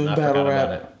we did do I battle forgot rap.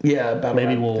 about it. Yeah, battle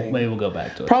maybe rap. Maybe we'll go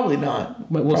back to it. Probably not.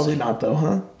 Probably see. not though,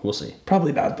 huh? We'll see.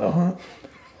 Probably not though, huh?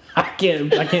 I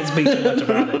can't speak too much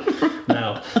about it.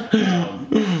 No.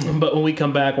 But when we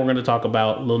come back, we're going to talk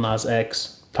about Lil Nas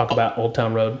X. Talk about Old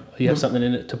Town Road. You have something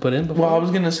in it to put in before? Well, I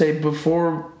was going to say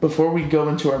before we go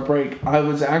into our break, I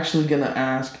was actually going to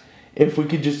ask if we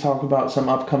could just talk about some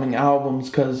upcoming albums,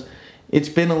 because it's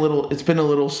been a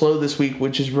little slow this week,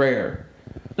 which is rare.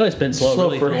 No, it's been slow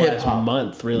really for the last hip-hop.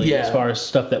 month, really, as far as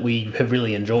stuff that we have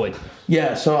really enjoyed.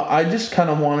 Yeah, so I just kind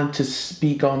of wanted to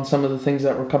speak on some of the things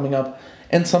that were coming up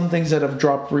and some things that have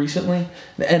dropped recently.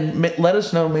 And let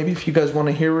us know maybe if you guys want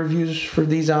to hear reviews for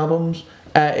these albums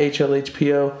at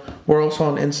HLHPO. We're also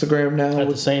on Instagram now At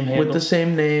the same handle. with the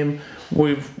same name.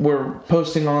 We're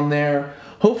posting on there.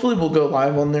 Hopefully we'll go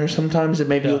live on there sometimes, and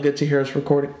maybe you'll get to hear us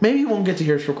recording. Maybe you won't get to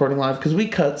hear us recording live because we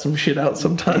cut some shit out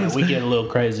sometimes. Yeah, we get a little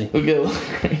crazy. We get a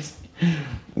little crazy.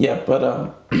 Yeah,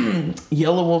 but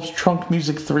Yellow Wolf's Trunk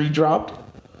Music 3 dropped.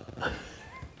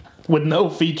 With no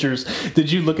features.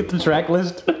 Did you look at the track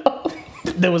list?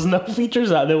 There was no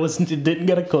features out. It didn't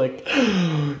get a click.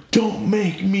 Don't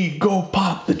make me go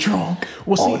pop the trunk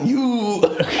on you.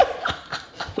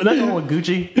 Was that going with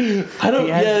Gucci? I don't.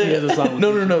 He has a song with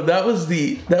No.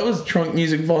 Gucci. That was Trunk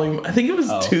Music Volume. I think it was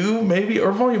 2, maybe,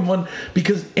 or Volume 1,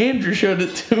 because Andrew showed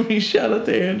it to me. Shout out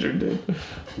to Andrew, dude.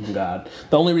 God.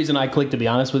 The only reason I clicked, to be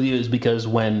honest with you, is because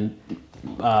when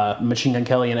Machine Gun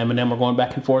Kelly and Eminem were going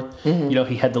back and forth,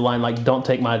 he had the line like, "Don't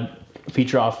take my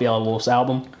feature off Yellow Wolf's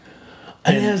album."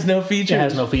 And it has no features. It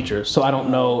has no features, so I don't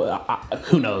know.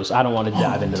 Who knows? I don't want to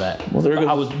dive into that. Well,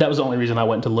 that was the only reason I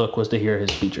went to look, was to hear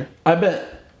his feature. I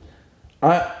bet.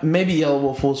 Maybe Yellow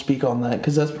Wolf will speak on that,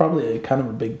 because that's probably kind of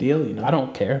a big deal, I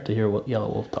don't care to hear what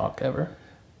Yellow Wolf talk ever.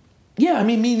 Yeah, I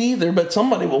mean, me neither, but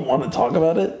somebody will want to talk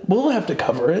about it. We'll have to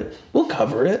cover it. We'll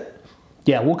cover it.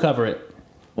 Yeah, we'll cover it.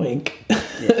 Wink.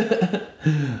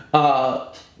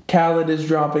 Khaled is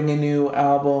dropping a new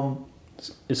album.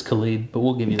 It's Khalid, but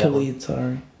we'll give you that one. Khalid,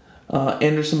 sorry.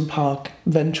 Anderson .Paak,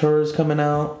 Ventura's coming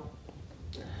out.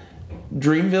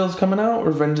 Dreamville's coming out,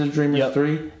 Revenge of the Dreamers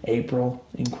 3, April,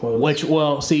 in quotes. Which,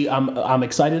 well, see, I'm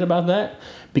excited about that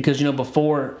because,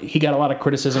 before he got a lot of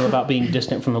criticism about being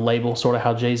distant from the label, sort of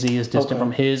how Jay-Z is distant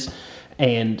from his.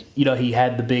 And, he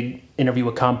had the big interview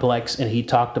with Complex, and he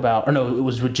talked about, it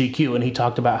was with GQ, and he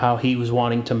talked about how he was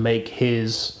wanting to make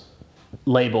his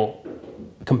label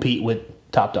compete with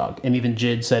Top Dog. And even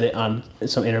Jid said it on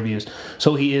some interviews.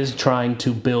 So he is trying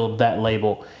to build that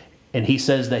label. And he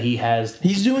says that he has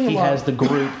the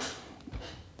group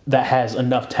that has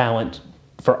enough talent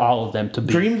for all of them to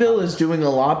be. Dreamville is doing a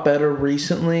lot better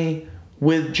recently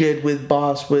with Jid, with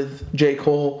Boss, with J.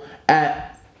 Cole,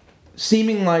 at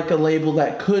seeming like a label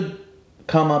that could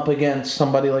come up against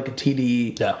somebody like a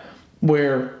TDE. Yeah.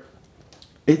 Where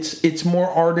it's more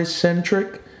artist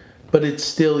centric, but it's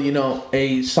still,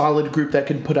 a solid group that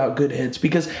can put out good hits.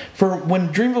 Because for when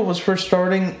Dreamville was first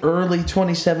starting, early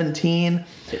 2017,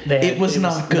 it was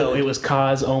not good. No, it was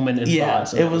Kaz, Omen, and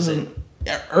Boss. It wasn't.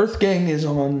 Earth Gang is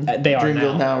on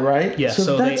Dreamville now, right? Yeah,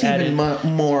 so that's even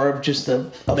more of just a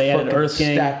fucking Earth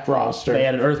Gang, stacked roster. They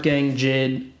added Earth Gang,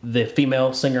 Jid, the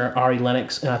female singer Ari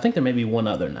Lennox, and I think there may be one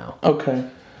other now. Okay.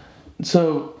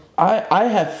 So I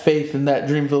have faith in that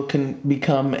Dreamville can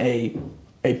become a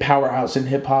powerhouse in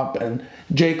hip-hop, and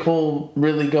J. Cole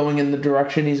really going in the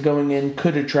direction he's going in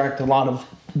could attract a lot of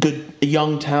good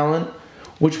young talent,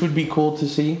 which would be cool to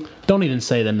see. Don't even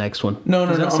say the next one. No,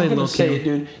 I'm going to say it,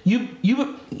 dude. You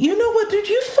know what, dude?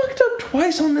 You fucked up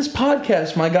twice on this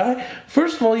podcast, my guy.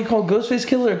 First of all, you call Ghostface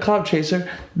Killer a clout chaser.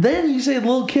 Then you say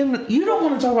Lil' Kim. You don't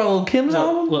want to talk about Lil' Kim's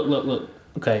album? Look.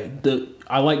 Okay,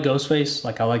 I like Ghostface.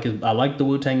 Like, I like the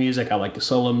Wu-Tang music. I like the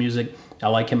solo music. I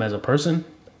like him as a person.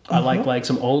 I like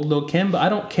some old Lil' Kim, but I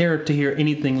don't care to hear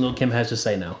anything Lil' Kim has to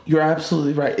say now. You're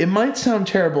absolutely right. It might sound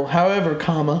terrible. However,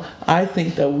 I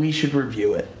think that we should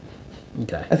review it.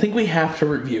 Okay. I think we have to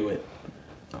review it.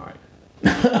 All right.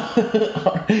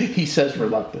 He says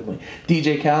reluctantly.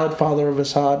 DJ Khaled, Father of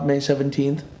Assad, May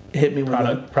 17th. Hit me with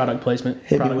it. Product placement.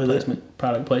 Hit product me with placement. it.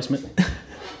 Product placement.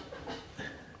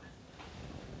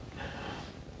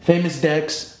 Famous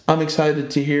Dex. I'm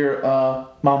excited to hear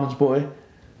Mama's Boy.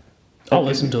 I'll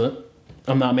listen to it.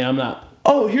 I'm not.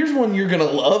 Oh, here's one you're gonna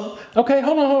love. Okay,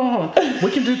 hold on.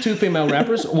 We can do 2 female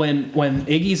rappers. When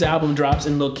Iggy's album drops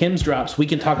and Lil' Kim's drops, we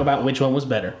can talk about which one was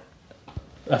better.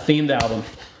 A themed album.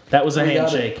 That was a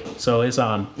handshake, so it's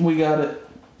on. We got it.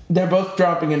 They're both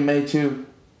dropping in May too.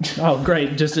 Oh,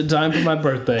 great! Just in time for my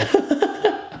birthday.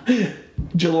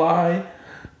 July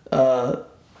 28th.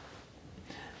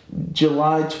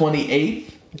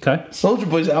 Okay. Soulja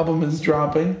Boy's album is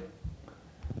dropping.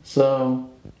 So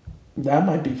that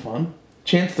might be fun.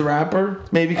 Chance the Rapper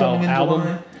maybe coming in album?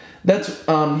 July. That's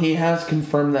he has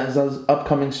confirmed that his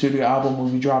upcoming studio album will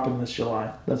be dropping this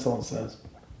July. That's all it says.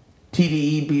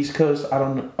 TDE Beast Coast. I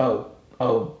don't know.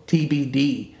 Oh,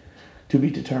 TBD, to be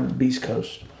determined. Beast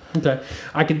Coast. Okay,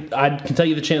 I can tell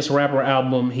you the Chance the Rapper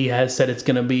album. He has said it's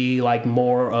going to be like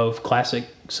more of classic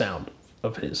sound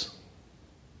of his.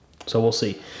 So we'll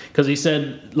see, because he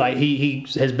said like he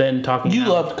has been talking. You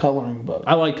loved Coloring Book.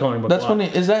 I like Coloring Book. That's a lot. funny.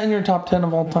 Is that in your top 10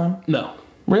 of all time? No,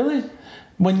 Really?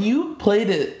 When you played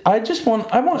it, I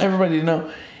want everybody to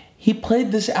know he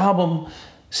played this album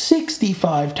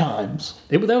 65 times.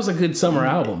 that was a good summer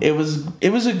album. It was the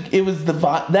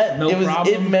vibe that No it was.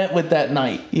 problem. It met with that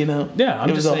night. You know. Yeah, I'm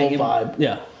it just was a whole saying, vibe.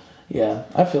 Yeah. Yeah,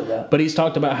 I feel that. But he's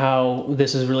talked about how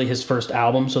this is really his first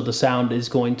album, so the sound is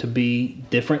going to be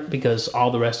different because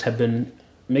all the rest have been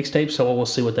mixtapes. So we'll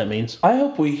see what that means. I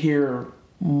hope we hear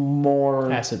more.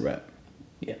 Acid rap.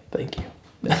 Yeah, thank you.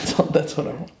 That's what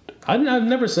I want. I've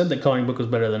never said that Coloring Book was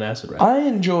better than Acid Rap. I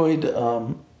enjoyed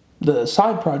the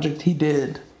side project he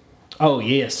did. Oh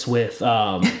yes, with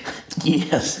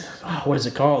Yes, what is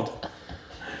it called?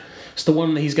 It's the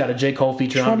one that he's got a J. Cole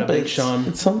feature on, a Big Trumpets. Sean.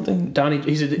 It's something. Donnie.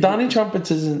 Donnie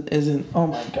Trumpets isn't. Oh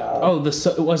my god. Oh,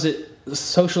 was it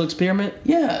Social Experiment?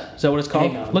 Yeah. Is that what it's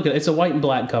called? Hang on. Look at it. It's a white and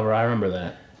black cover. I remember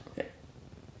that.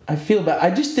 I feel bad.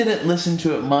 I just didn't listen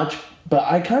to it much, but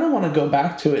I kind of want to go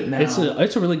back to it now. It's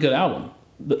a really good album.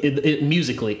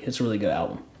 Musically, it's a really good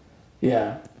album.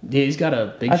 Yeah. Yeah, he's got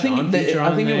a Big I Sean think feature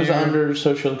on I think there. it was under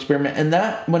Social Experiment, and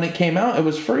that when it came out, it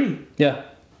was free. Yeah.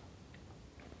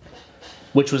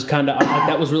 Which was kind of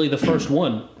that was really the first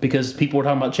one because people were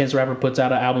talking about Chance the Rapper puts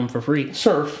out an album for free.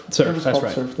 Surf. Surf, It was that's called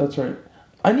right. Surf. That's right.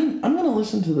 I'm gonna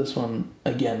listen to this one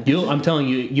again. I'm telling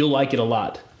you, you'll like it a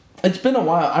lot. It's been a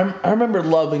while. I remember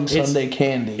loving Sunday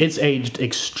Candy. It's aged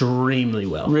extremely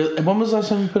well. Really? When was the last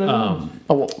time you put it on?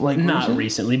 Oh, well, like Not recent?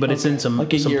 recently, but it's in some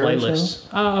Like a year or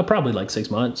playlists. Probably like 6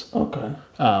 months. Okay.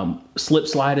 Slip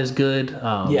Slide is good.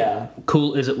 Yeah.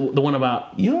 Cool. Is it the one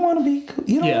about You don't want to be.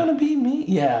 You don't Yeah. want to be me.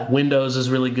 Yeah. Windows is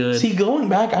really good. See, going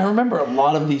back, I remember a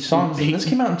lot of these songs. And this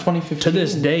came out in 2015. To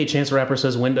this day, Chance the Rapper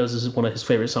says Windows is one of his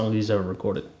favorite songs he's ever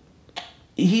recorded.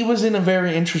 He was in a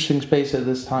very interesting space at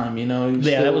this time. You know.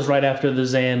 That was right after the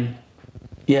Xan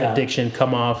addiction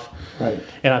come off. Right.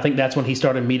 And I think that's when he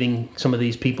started meeting some of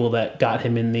these people that got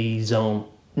him in the zone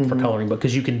for Coloring Book.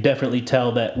 Because you can definitely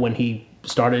tell that when he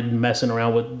started messing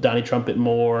around with Donnie Trumpet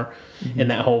more and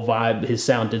that whole vibe, his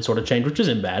sound did sort of change, which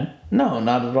isn't bad. No,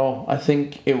 not at all. I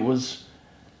think it was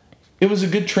a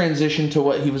good transition to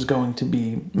what he was going to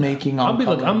be making on.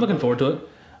 I'm looking forward to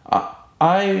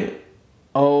it.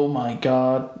 Oh my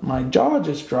god, my jaw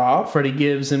just dropped. Freddie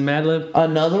Gibbs and Madlib.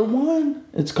 Another one?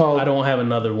 It's called. I don't have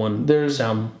another one. There's-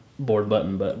 soundboard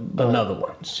button, but another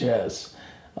one. Yes.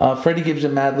 Freddie Gibbs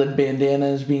and Madlib Bandana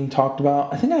is being talked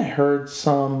about. I think I heard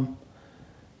some.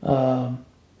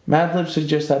 Madlib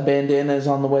suggests that Bandana is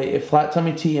on the way. If Flat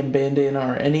Tummy Tea and Bandana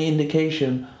are any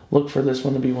indication, look for this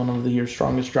one to be one of the year's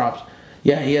strongest drops.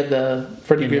 Yeah, he had the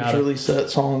Freddie Gibbs Pinata. release that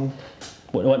song.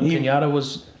 What Pinata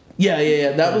was?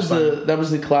 Yeah. That was fine.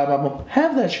 the collab album.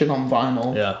 Have that shit on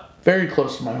vinyl. Yeah. Very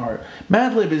close to my heart.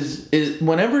 Madlib is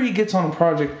whenever he gets on a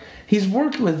project, he's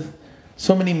worked with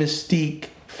so many mystic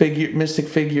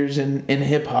figures in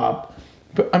hip hop.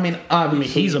 But I mean,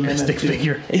 obviously he's a mystic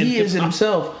figure in He is hip-hop.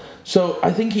 himself. So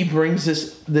I think he brings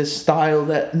this style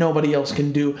that nobody else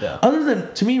can do. Yeah. Other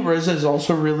than, to me, RZA is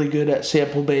also really good at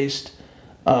sample based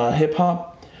hip hop.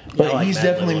 But I like he's Madlib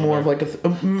definitely a more of little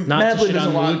like a Not Madlib to shit is a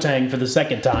on lot. Wu-Tang for the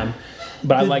second time,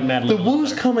 but I like Madlib. The a little Wu's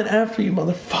better. coming after you,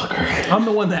 motherfucker. I'm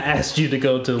the one that asked you to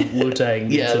go to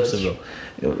Wu-Tang Yeah, in that's Simpsonville.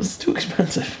 It was too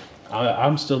expensive.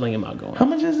 I'm still thinking about going. How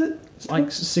much is it? It's like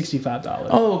 $65.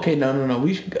 Oh, okay. No.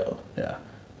 We should go. Yeah,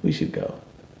 We should go.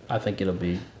 I think it'll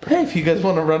be. Hey, if you guys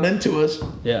want to run into us,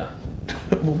 Yeah,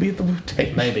 we'll be at the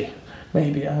Wu-Tang. maybe.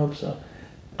 Maybe. I hope so.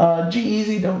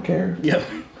 G-Eazy, don't care. Yep.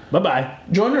 Bye-bye.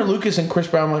 Joyner Lucas and Chris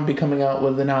Brown might be coming out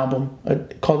with an album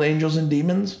called Angels and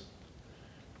Demons.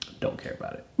 Don't care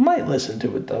about it. Might listen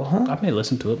to it, though, huh? I may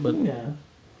listen to it, but Yeah.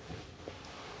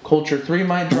 Culture 3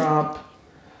 might drop.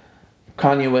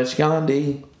 Kanye West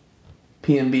Yandhi.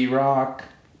 P&B Rock.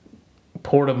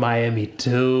 Port of Miami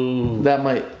 2. That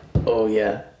might... Oh,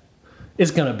 yeah.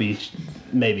 It's gonna be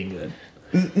maybe good.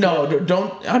 No,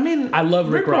 don't... I mean... I love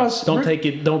Rick Ross. Don't take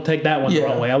that one the Yeah.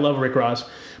 wrong way. I love Rick Ross,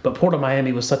 but Port of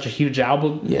Miami was such a huge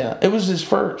album. Yeah, it was his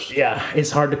first. Yeah,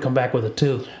 it's hard to come back with a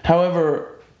 2.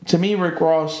 However, to me, Rick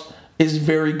Ross is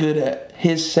very good at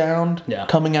his sound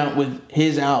coming out with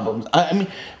his albums. I mean,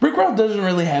 Rick Ross doesn't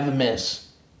really have a miss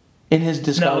in his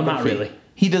discography. No, not really.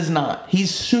 He does not. He's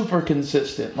super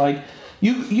consistent. Like,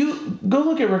 you go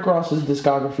look at Rick Ross's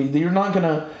discography. You're not going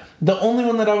to... The only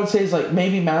one that I would say is, like,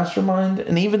 maybe Mastermind.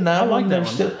 And even that like one, that there's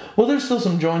one. still... Well, there's still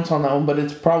some joints on that one, but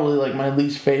it's probably, like, my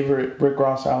least favorite Rick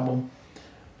Ross album.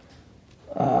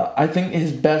 I think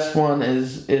his best one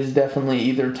is definitely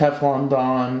either Teflon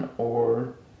Don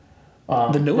or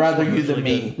The newest Rather one You was Than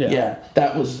really Me. good. Yeah.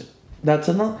 That's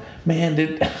another man,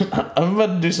 dude. I'm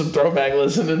about to do some throwback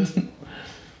listening.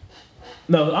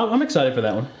 No, I'm excited for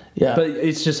that one. Yeah. But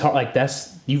it's just hard. Like,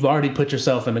 you've already put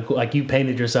yourself in you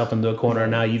painted yourself into a corner,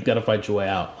 and now you've got to fight your way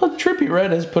out. Well, Trippie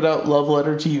Redd has put out Love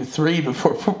Letter to You 3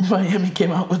 before Miami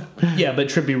came out with. Yeah, but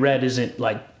Trippie Redd isn't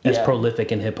like as Yeah.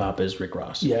 prolific in hip hop as Rick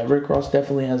Ross. Yeah, Rick Ross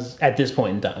definitely has. At this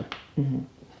point in time.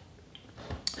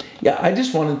 Yeah, I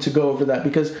just wanted to go over that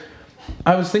because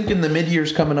I was thinking the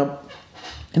mid-year's coming up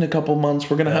in a couple months.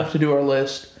 We're going to have to do our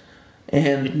list.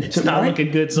 And It's not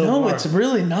looking good so far. No, it's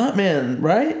really not, man,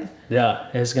 right? Yeah,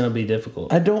 it's going to be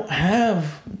difficult. I don't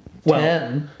have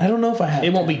 10. I don't know if I have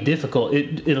It won't 10. be difficult.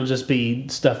 It'll just be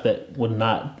stuff that would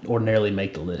not ordinarily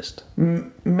make the list.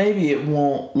 Maybe it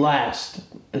won't last,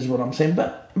 is what I'm saying.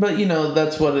 But you know,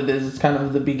 that's what it is. It's kind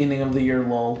of the beginning of the year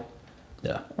lull.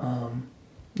 Yeah.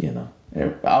 You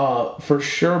know. For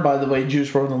sure, by the way,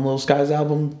 Juice WRLD and Lil Skies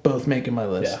album, both making my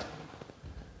list. Yeah.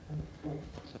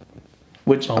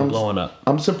 Which I'm blowing up.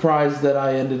 I'm surprised that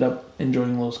I ended up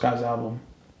enjoying Lil Skies album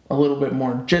a little bit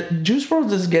more. Juice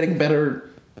WRLD is getting better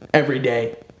every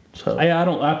day. So I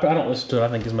don't listen to it, I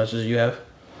think, as much as you have.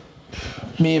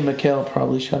 me and Mikhail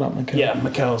probably shut up Mikhail. Yeah,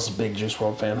 Mikhail's a big Juice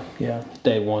WRLD fan. Yeah.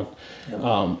 Day one.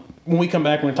 When we come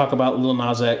back, we're going to talk about Lil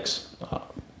Nas X.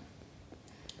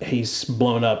 He's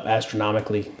blown up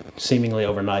astronomically, seemingly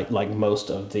overnight, like most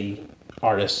of the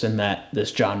artists in this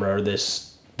genre or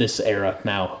this era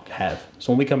now have.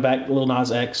 So when we come back, Lil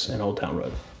Nas X and Old Town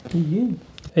Road. Mm-hmm.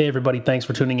 Hey everybody, thanks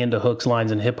for tuning in to Hooks,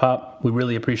 Lines, and Hip Hop. We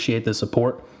really appreciate the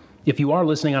support. If you are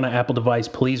listening on an Apple device,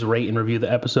 please rate and review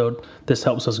the episode. This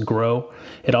helps us grow.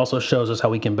 It also shows us how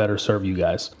we can better serve you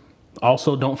guys.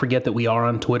 Also, don't forget that we are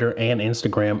on Twitter and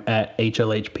Instagram at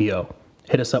HLHPO.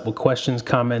 Hit us up with questions,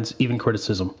 comments, even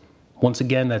criticism. Once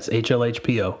again, that's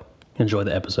HLHPO. Enjoy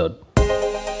the episode.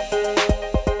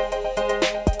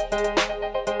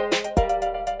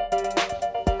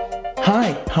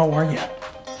 Hi, how are you?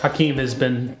 Hakeem has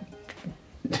been...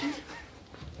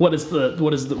 What is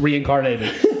the reincarnated?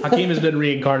 Hakeem has been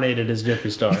reincarnated as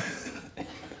Jeffree Star.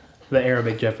 The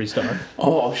Arabic Jeffree Star.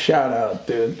 Oh, shout out,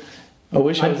 dude. I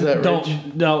wish I was that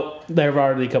rich. No, they've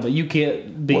already come. You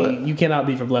What? You cannot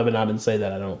be from Lebanon and say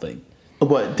that, I don't think.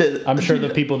 What? I'm sure the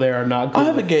people there are not I good.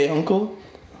 have a gay uncle.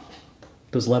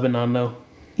 Does Lebanon know?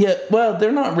 Yeah, well,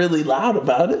 they're not really loud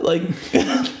about it. Like,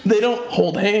 they don't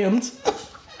hold hands.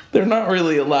 They're not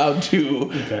really allowed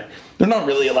to. Okay. They're not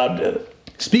really allowed to.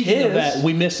 Speaking of Kiss. that,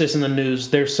 we missed this in the news.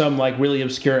 There's some like really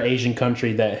obscure Asian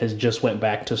country that has just went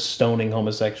back to stoning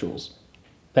homosexuals.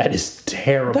 That is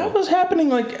terrible. That was happening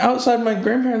like outside my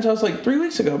grandparents' house like 3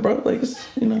 weeks ago, bro. Like, it's,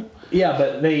 you know. Yeah,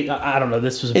 but I don't know.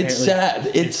 This was It's apparently,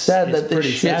 sad. It's sad that this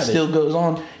pretty shit savage. still goes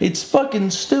on. It's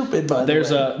fucking stupid, by the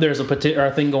way. There's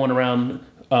a thing going around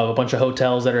of a bunch of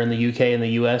hotels that are in the UK and the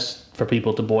US for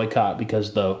people to boycott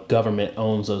because the government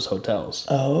owns those hotels.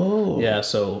 Oh. Yeah,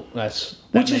 so that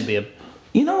Which may is- be a...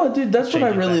 You know what, dude? That's what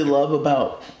I Changing really factor.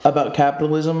 love about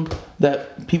capitalism.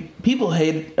 That people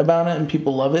hate about it and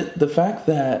people love it. The fact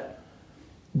that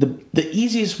the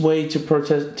easiest way to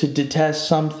protest, to detest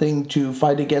something, to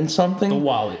fight against The something,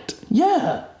 wallet.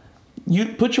 yeah, you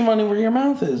put your money where your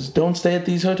mouth is. Don't stay at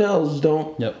these hotels.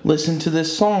 Don't Yep. listen to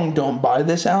this song. Don't buy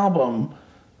this album.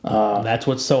 That's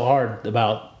what's so hard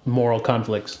about moral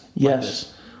conflicts. Like Yes.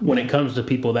 this. When it comes to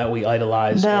people that we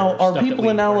idolize. Now, or are stuff that people we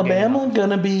in are getting Alabama off.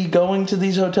 gonna be going to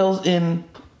these hotels in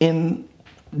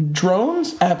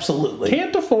drones? Absolutely.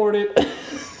 Can't afford it.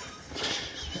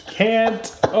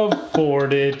 Can't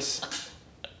afford it.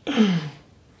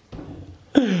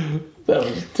 That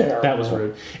was terrible. That was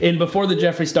rude. And before the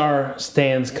Jeffree Star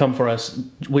stands come for us,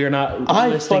 we are not.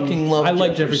 I fucking love I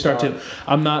like Jeffree Jeffree Star Star. too.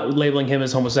 I'm not labeling him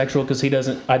as homosexual because he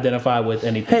doesn't identify with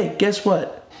anything. Hey, guess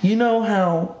what? You know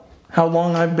how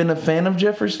long I've been a fan of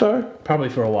Jeffree Star? Probably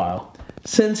for a while.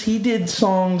 Since he did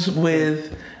songs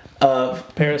with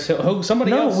Paris Hill. Oh,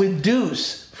 somebody else. with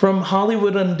Deuce from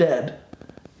Hollywood Undead.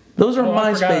 Those are Oh,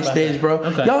 I forgot MySpace about days, that. bro.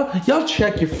 Okay. Y'all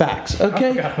check your facts,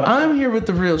 okay? forgot about I'm here with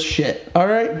the real shit, all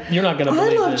right? You're not gonna I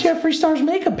believe love this. Jeffree Star's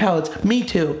makeup palettes. Me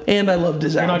too. And I loved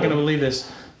his You're album. not going to believe this.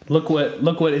 Look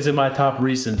what is in my top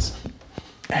recents.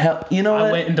 Hell, you know I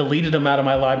what? went and deleted them out of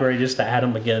my library just to add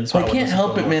them again. So I can't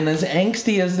help it, man. As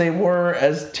angsty as they were,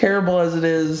 as terrible as it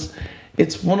is,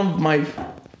 it's one of my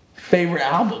favorite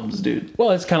albums, dude.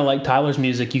 Well, it's kind of like Tyler's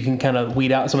music. You can kind of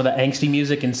weed out some of the angsty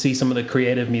music and see some of the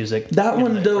creative music. That in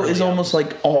one the though early is almost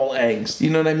albums. like all angst. You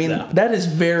know what I mean? Yeah. That is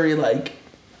very like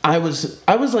I was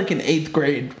like in 8th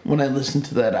grade when I listened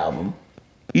to that album.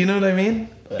 You know what I mean?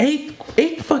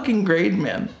 Eighth fucking grade,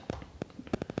 man.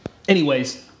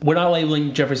 Anyways, we're not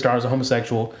labeling Jeffree Star as a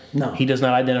homosexual. No. He does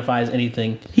not identify as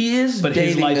anything. He is But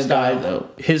dating his lifestyle, a guy, though.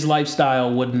 his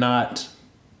lifestyle would not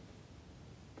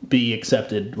be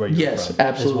accepted where you're Yes, from.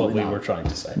 absolutely Is what we not. were trying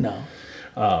to say.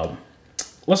 No.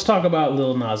 Let's talk about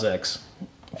Lil Nas X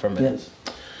for a minute.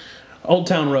 Yes. Old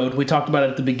Town Road, we talked about it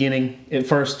at the beginning. At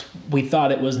first, we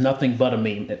thought it was nothing but a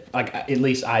meme. At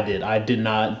least I did. I did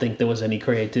not think there was any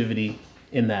creativity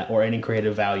in that or any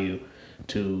creative value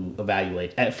to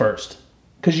evaluate at first.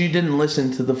 Because you didn't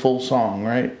listen to the full song,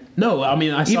 right? No, I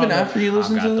mean, I saw Even after you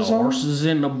listened I got to the song? horses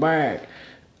in the back. was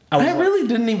I like, really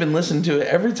didn't even listen to it.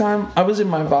 Every time I was in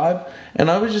my vibe,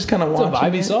 and I was just kind of watching It's a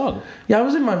vibey it. song. Yeah, I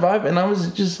was in my vibe, and I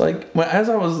was just like, as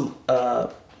I was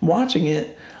watching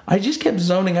it, I just kept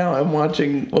zoning out and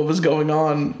watching what was going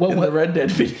on in the Red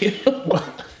Dead video.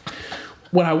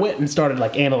 When I went and started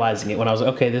like analyzing it, when I was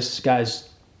like, okay, this guy's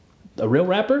a real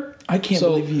rapper. I can't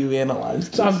believe you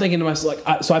analyzed. So I'm thinking to myself,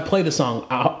 like, so I play the song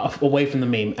away from the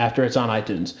meme after it's on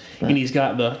iTunes, and he's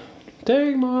got the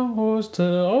 "Take my horse to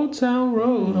the old town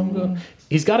road." I'm going.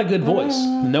 He's got a good voice.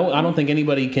 No, I don't think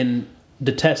anybody can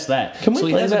detest that. Can we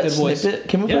he play has that a good voice. snippet?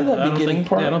 Can we play that beginning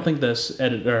part? Yeah, I don't think this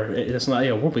editor. It's not.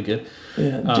 Yeah, we'll be good.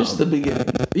 Yeah, just the beginning.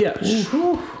 Yeah.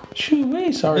 Shoo,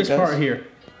 wait, sorry, This guys. part here.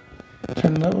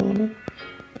 Turn it up a little bit.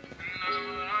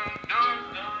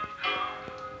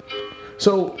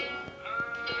 So,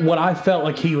 what I felt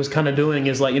like he was kind of doing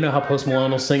is like, you know how Post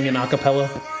Malone will sing in a cappella?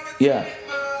 Yeah.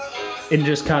 And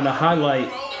just kind of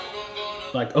highlight,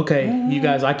 like, okay, you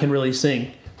guys, I can really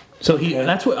sing. So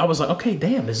that's what I was like, okay,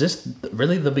 damn, is this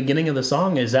really the beginning of the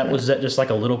song? Was that just like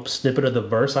a little snippet of the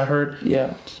verse I heard?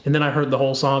 Yeah. And then I heard the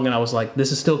whole song and I was like,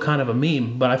 this is still kind of a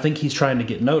meme, but I think he's trying to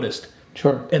get noticed.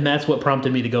 Sure. And that's what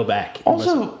prompted me to go back. and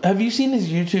listen. Also, have you seen his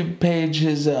YouTube page,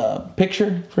 his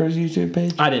picture for his YouTube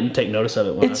page? I didn't take notice of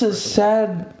it when It's a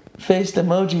sad-faced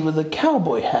emoji with a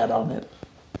cowboy hat on it.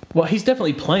 Well, he's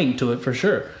definitely playing to it for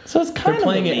sure. So it's kind of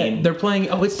playing a meme. it. They're playing.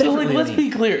 Oh, it's So definitely. let's a meme. be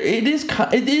clear. It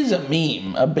is a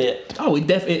meme a bit. Oh, it's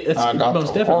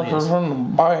most definitely is.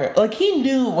 Like he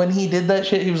knew when he did that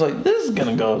shit. He was like, "This is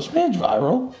gonna go smidge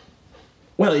viral."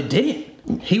 Well, it did.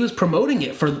 He was promoting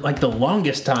it for like the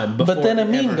longest time before. But then a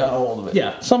meme ever- got hold of it.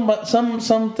 Yeah.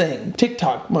 Something.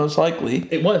 TikTok most likely.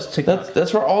 It was TikTok.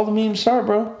 That's where all the memes start,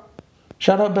 bro.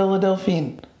 Shout out Bella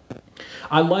Delphine.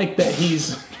 I like that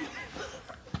he's.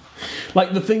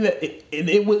 Like the thing that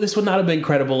this would not have been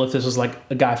credible if this was like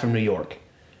a guy from New York,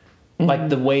 like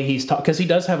the way he's talking, because he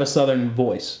does have a southern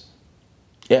voice.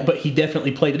 Yeah. But he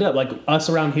definitely played it up. Like us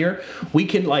around here, we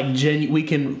can like we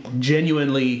can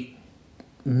genuinely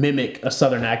mimic a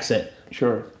southern accent.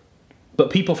 Sure. But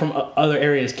people from other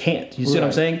areas can't. You see what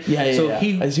I'm saying? Yeah. So yeah.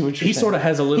 he, I see what you're saying. he sort of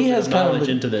has a little bit of kind knowledge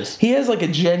into this. He has like a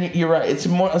genuine. You're right. It's a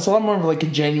lot more of like a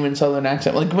genuine Southern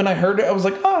accent. Like when I heard it, I was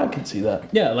like, oh, I can see that.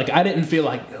 Yeah, like I didn't feel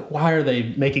like, why are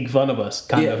they making fun of us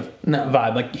kind of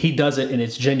vibe. Like he does it and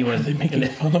it's genuine. They making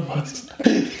fun of us.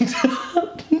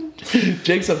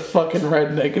 Jake's a fucking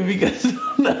redneck. If you guys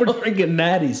don't know. We're drinking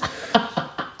natties.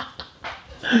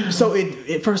 So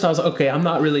at first I was like, okay, I'm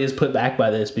not really as put back by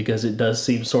this because it does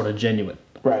seem sort of genuine.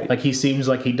 Right. Like he seems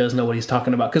like he does know what he's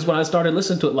talking about. Because when I started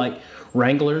listening to it, like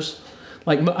Wranglers,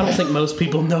 like I don't think most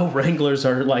people know Wranglers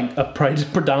are like a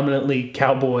predominantly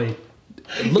cowboy.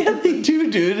 Yeah, they do,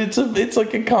 dude. It's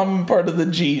like a common part of the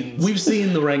genes. We've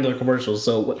seen the Wrangler commercials,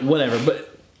 so whatever.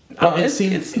 But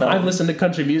it's I've listened to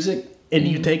country music, and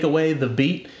you take away the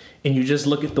beat, and you just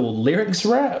look at the lyrics. It's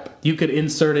rap. You could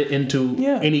insert it into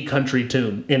any country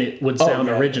tune, and it would sound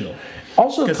original.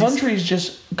 Also, country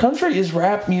is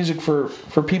rap music for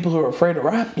people who are afraid of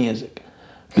rap music,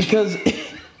 because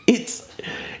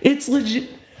it's legit.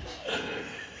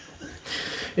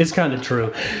 It's kind of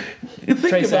true.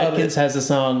 Trace Adkins has a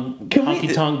song,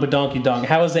 Honky Tonk Badonkey Donk.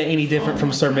 How is that any different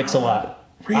from Sir Mix-a-Lot?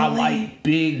 Really? I like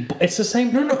big. It's the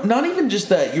same. No, not even just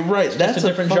that. You're right. That's a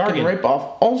different fucking jargon.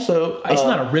 ripoff. Also, It's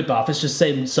not a ripoff. It's just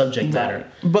same subject matter.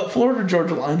 But Florida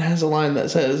Georgia Line has a line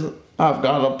that says, "I've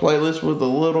got a playlist with a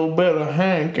little bit of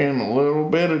Hank and a little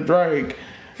bit of Drake,"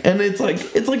 and it's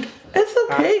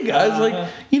okay, guys. Like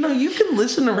you can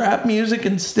listen to rap music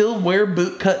and still wear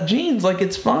bootcut jeans. Like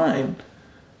it's fine.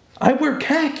 I wear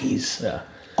khakis. Yeah.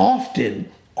 Often.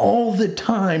 All the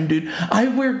time, dude. I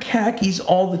wear khakis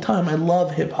all the time. I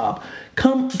love hip hop.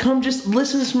 Come just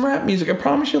listen to some rap music. I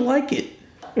promise you'll like it.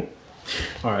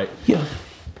 All right. Yeah.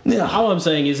 All I'm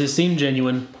saying is it seemed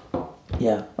genuine.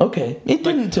 Yeah. Okay. It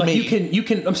didn't to me. You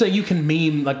can. I'm saying you can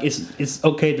meme like it's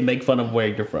okay to make fun of where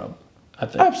you're from. I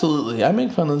think. Absolutely. I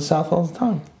make fun of the South all the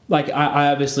time. Like,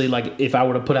 I obviously, like, if I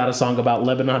were to put out a song about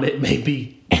Lebanon, it may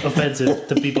be offensive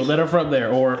to people that are from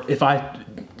there. Or if I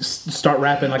start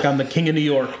rapping like I'm the king of New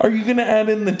York. Are you going to add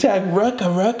in the tag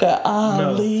Rucka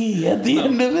Ali at the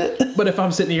end of it? But if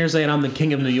I'm sitting here saying I'm the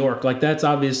king of New York, like, that's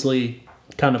obviously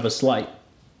kind of a slight.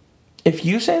 If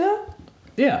you say that?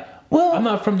 Yeah. Well, I'm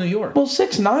not from New York. Well,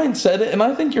 6ix9ine said it, and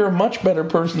I think you're a much better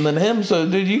person than him. So,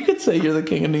 dude, you could say you're the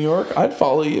king of New York. I'd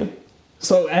follow you.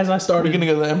 So as I started... Are you going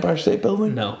to go to the Empire State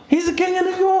Building? No. He's the king of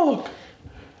New York.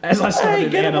 As I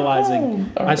started analyzing,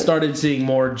 Right. I started seeing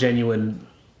more genuine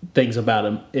things about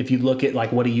him. If you look at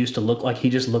like what he used to look like,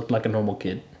 he just looked like a normal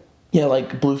kid. Yeah,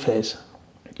 like Blueface.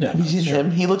 Yeah, Have you seen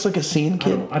him? He looks like a scene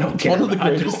kid. I don't It's care. one of the I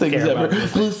don't greatest things care ever. about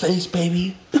Blueface,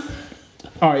 baby.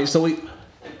 All right, so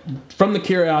from the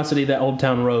curiosity that Old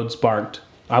Town Road sparked,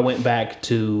 I went back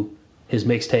to his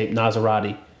mixtape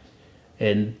Nazarati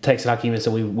and texted Hakeem and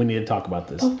said we need to talk about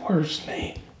this. The worst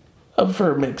name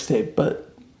for a mixtape,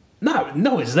 but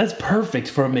No, that's perfect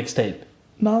for a mixtape.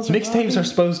 Mixtapes are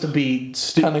supposed to be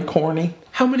kind of corny.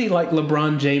 How many like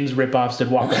LeBron James ripoffs did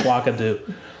Waka Flocka do?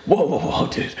 Whoa,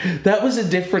 dude. That was a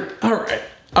different...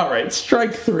 All right,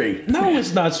 strike three. No,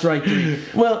 it's not strike three.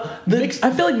 Well,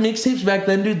 I feel like mixtapes back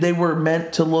then, dude, they were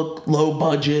meant to look low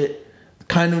budget,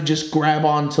 kind of just grab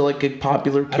on to like a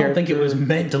popular character. I don't think it was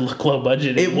meant to look low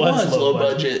budget. It was low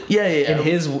budget. Yeah. And it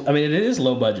is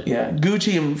low budget. Yeah,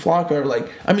 Gucci and Flocka are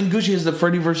like... I mean, Gucci is the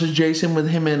Freddy versus Jason with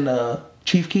him and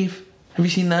Chief Keef. Have you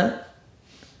seen that?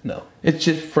 No. It's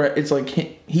just it's like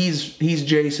he's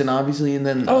Jason obviously, and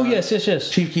then yes.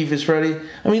 Chief Keef is Freddy.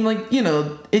 I mean, like, you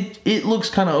know, it looks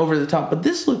kind of over the top, but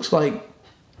this looks like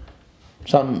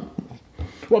some.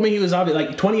 Well, I mean, he was obviously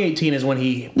like 2018 is when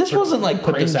he. This wasn't like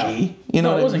put this out. cringy, you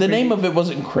know. No, it wasn't the cringy. name of it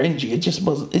wasn't cringy. It just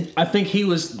wasn't. I think he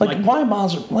was Like why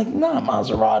Maserati? Like not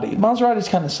Maserati. Maseratis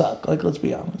kind of suck. Like let's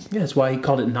be honest. Yeah, that's why he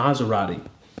called it Nazarati.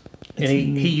 And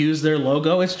he used their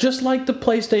logo. It's just like the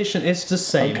PlayStation. It's the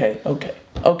same. Okay.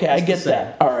 I get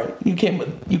that. All right, you came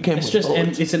with bullets.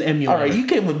 It's an emulator. All right, you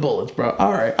came with bullets, bro.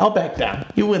 All right, I'll back down.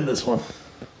 You win this one.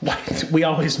 We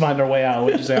always find our way out.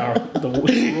 Would you say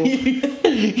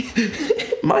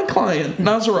My client,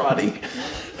 Nazarati.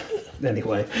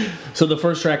 Anyway, so the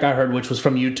first track I heard, which was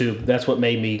from YouTube, that's what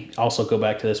made me also go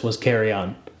back to this, was Carry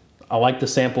On. I like the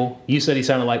sample. You said he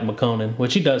sounded like McConan,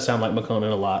 which he does sound like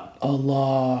McConan a lot. A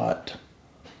lot.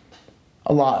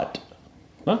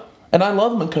 Huh? And I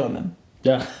love McConan.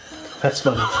 Yeah, that's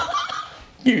funny.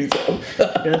 You so.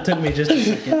 It took me just a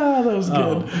second. That was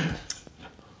good.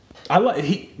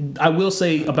 I will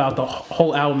say about the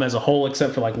whole album as a whole,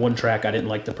 except for like one track, I didn't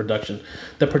like the production.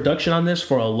 The production on this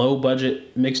for a low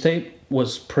budget mixtape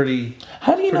was pretty.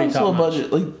 How do you know it's low top-notch.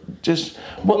 budget? Like just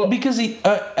because he,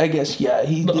 I guess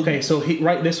he. But, okay, so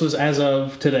this was as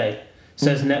of today.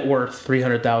 Says net worth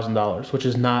 $300,000, which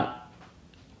is not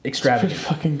extravagant. Pretty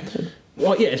fucking good.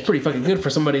 Well, yeah, it's pretty fucking good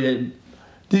for somebody that.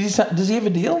 Does he have a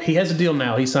deal? He has a deal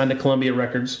now. He signed to Columbia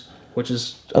Records, which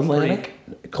is Atlantic.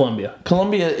 Columbia.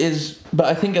 Columbia is, but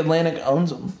I think Atlantic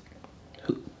owns them.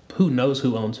 Who knows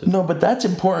who owns who? No, but that's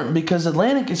important because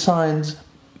Atlantic they signed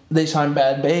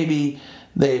Bad Baby.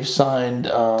 They've signed.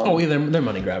 They're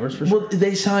money grabbers for sure. Well,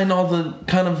 they sign all the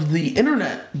kind of the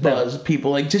internet buzz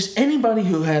people, like just anybody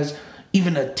who has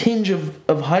even a tinge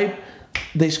of hype,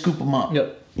 they scoop them up.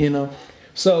 Yep. You know.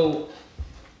 So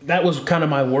that was kind of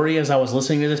my worry as I was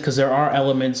listening to this, because there are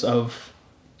elements of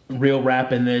real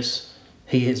rap in this.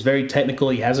 He is very technical.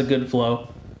 He has a good flow,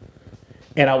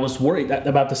 and I was worried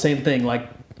about the same thing. Like,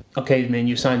 okay, man,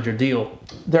 you signed your deal.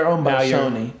 They're owned by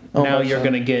Sony. Now you're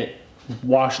gonna get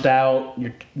washed out.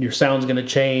 Your sound's gonna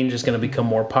change. It's gonna become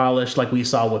more polished, like we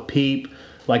saw with Peep,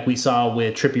 like we saw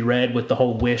with Trippie Redd with the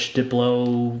whole Wish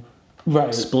Diplo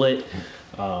split.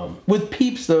 With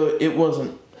Peeps though, it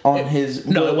wasn't on his.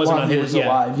 No, it wasn't on his. Was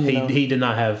alive, he did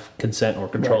not have consent or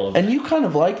control of it. And you kind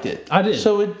of liked it. I did.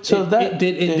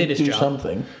 It did its do job.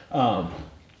 something. But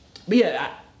yeah,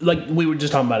 like we were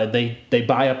just talking about it. They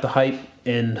buy up the hype,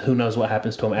 and who knows what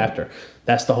happens to him after.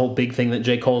 That's the whole big thing that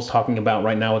J. Cole's talking about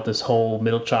right now with this whole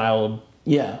middle child.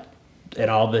 Yeah. And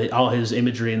all his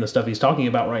imagery and the stuff he's talking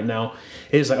about right now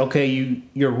is like, okay,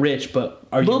 you're rich, but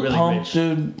are you really rich?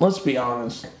 Dude, let's be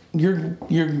honest. You're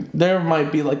there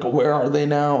might be like a Where Are They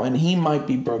Now, and he might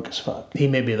be broke as fuck. He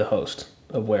may be the host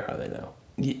of Where Are They Now?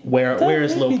 Where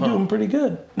is Lil Pump? Doing pretty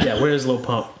good. Yeah, where is Lil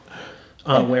Pump?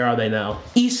 Where Are They Now?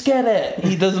 Iskere.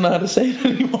 He doesn't know how to say it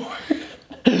anymore.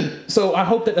 So I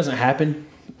hope that doesn't happen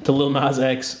to Lil Nas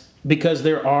X, because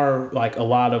there are like a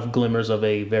lot of glimmers of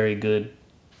a very good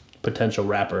potential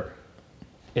rapper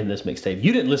in this mixtape.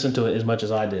 You didn't listen to it as much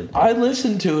as I did. I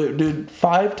listened to it, dude,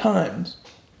 5 times.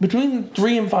 Between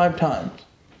 3 and 5 times.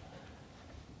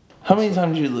 How many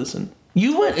times did you listen?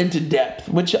 You went into depth,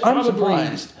 which I'm Probably.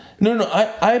 surprised. No,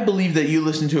 I believe that you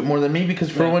listened to it more than me because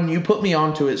for when you put me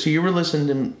onto it, so you were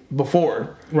listening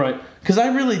before. Right. Because I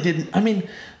really didn't. I mean,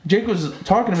 Jake was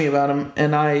talking to me about him,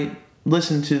 and I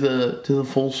listened to the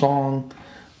full song,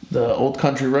 the Old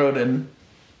Country Road, and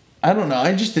I don't know.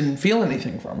 I just didn't feel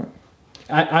anything from it.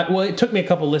 Well, it took me a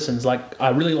couple listens. Like, I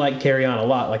really like Carry On a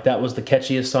lot. Like, that was the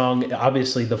catchiest song.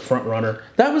 Obviously, the front runner.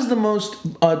 That was the most,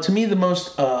 to me, the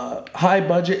most high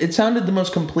budget. It sounded the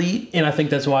most complete. And I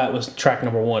think that's why it was track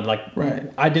number one. Like, Right.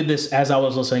 I did this as I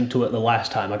was listening to it the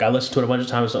last time. Like, I listened to it a bunch of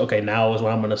times. So, okay, now is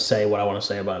when I'm going to say what I want to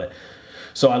say about it.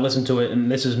 So I listened to it,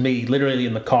 and this is me literally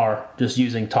in the car just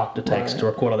using talk to text to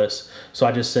record all this. So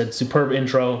I just said, superb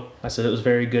intro. I said it was a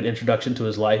very good introduction to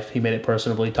his life. He made it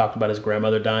personable. He talked about his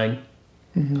grandmother dying.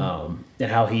 And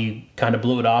how he kind of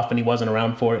blew it off and he wasn't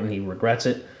around for it and he regrets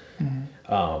it.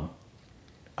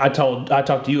 I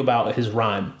talked to you about his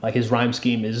rhyme. Like, his rhyme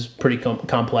scheme is pretty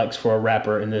complex for a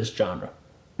rapper in this genre.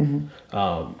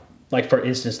 Like, for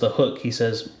instance, the hook, he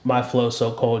says, "My flow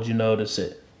so cold you notice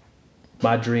it.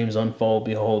 My dreams unfold,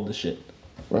 behold the shit."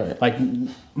 Right. Like,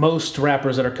 most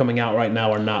rappers that are coming out right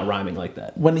now are not rhyming like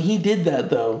that. When he did that,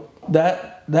 though,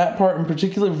 that part in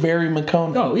particular, very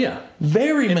McConaughey. Oh, yeah.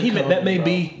 Very McConaughey. That may bro.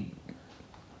 be...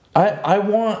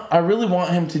 I really want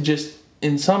him to just,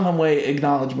 in some way,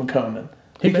 acknowledge McConan.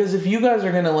 Because if you guys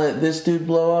are going to let this dude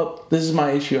blow up, this is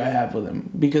my issue I have with him.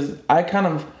 Because I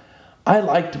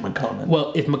liked McConan.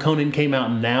 Well, if McConan came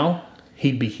out now,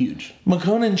 he'd be huge.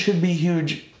 McConan should be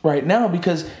huge right now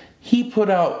because he put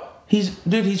out... He's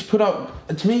put out...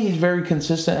 To me, he's very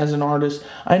consistent as an artist.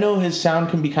 I know his sound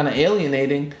can be kind of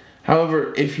alienating.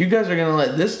 However, if you guys are going to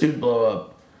let this dude blow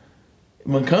up,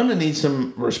 McConan needs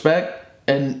some respect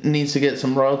and needs to get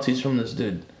some royalties from this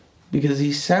dude. Because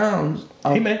he sounds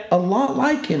a lot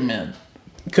like him, man.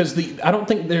 Because I don't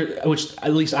think which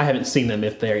at least I haven't seen them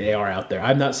if they are out there.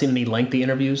 I've not seen any lengthy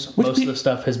interviews. Most of the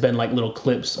stuff has been like little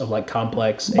clips of like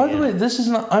Complex. By the way, this is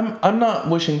not. I'm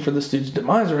not wishing for this dude's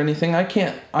demise or anything. I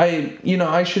can't.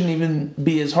 I shouldn't even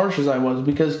be as harsh as I was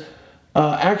because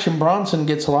Action Bronson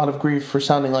gets a lot of grief for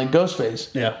sounding like Ghostface.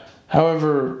 Yeah.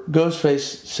 However,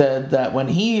 Ghostface said that when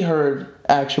he heard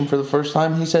Action for the first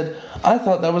time, he said, "I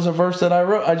thought that was a verse that I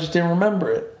wrote. I just didn't remember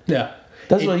it." Yeah.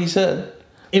 That's what he said.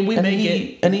 And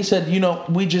he said,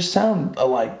 we just sound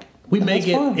alike. We may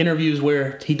get interviews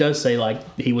where he does say like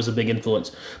he was a big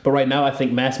influence, but right now I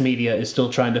think mass media is still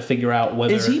trying to figure out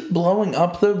whether is he blowing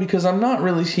up though, because I'm not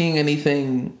really seeing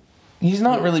anything. He's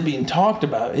not really being talked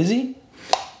about, is he?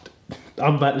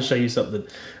 I'm about to show you something.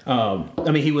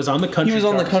 He was on the country. He was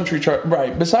on the country chart,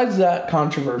 right? Besides that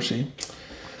controversy,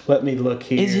 let me look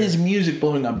here. Is his music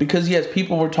blowing up? Because yes,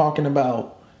 people were talking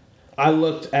about. I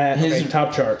looked at his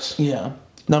top charts. Yeah.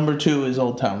 Number 2 is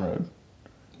Old Town Road.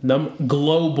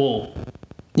 Global.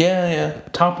 Yeah.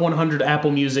 Top 100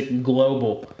 Apple Music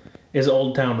global is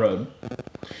Old Town Road.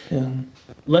 Yeah.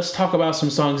 Let's talk about some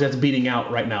songs that's beating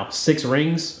out right now. 6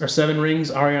 Rings or 7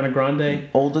 Rings, Ariana Grande.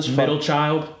 Old as fuck. Middle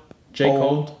Child, J.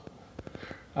 Cole.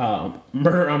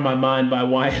 Murder on My Mind by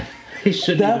Wyatt.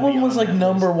 That one was like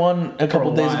number 1 a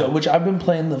couple days ago, which I've been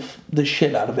playing the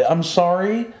shit out of it. I'm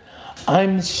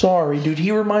sorry, dude.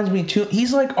 He reminds me too.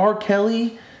 He's like R.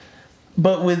 Kelly,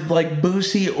 but with like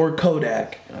Boosie or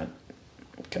Kodak.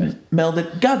 Okay.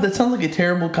 Melded. God, that sounds like a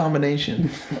terrible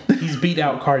combination. He's beat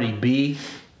out Cardi B.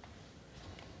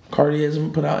 Cardi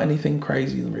hasn't put out anything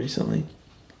crazy recently.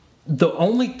 The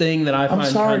only thing that I find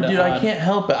I'm sorry, dude. odd, I can't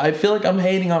help it. I feel like I'm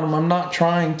hating on him. I'm not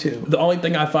trying to. The only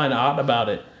thing I find odd about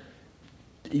it,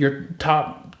 you're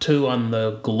top 2 on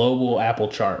the global Apple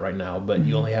chart right now, but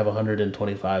you only have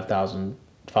 125,000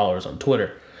 followers on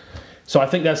Twitter. So I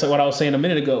think that's like what I was saying a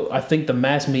minute ago. I think the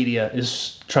mass media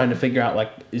is trying to figure out,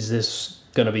 like, is this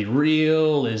going to be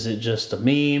real? Is it just a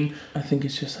meme? I think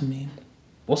it's just a meme.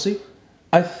 We'll see.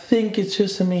 I think it's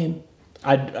just a meme.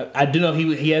 I do know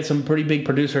he had some pretty big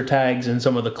producer tags in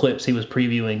some of the clips he was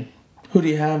previewing. Who do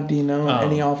you have? Do you know?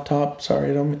 Any off top?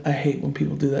 Sorry, I hate when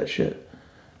people do that shit.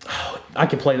 I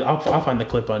can play. I'll find the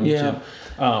clip on YouTube.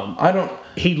 Yeah. I don't.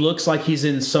 He looks like he's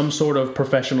in some sort of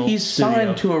professional. He's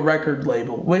signed to a record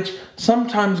label, which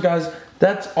sometimes, guys,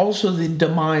 that's also the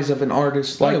demise of an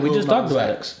artist. Like we just talked about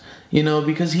it.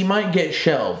 Because he might get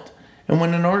shelved, and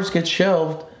when an artist gets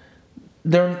shelved,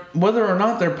 whether or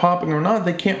not they're popping or not,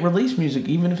 they can't release music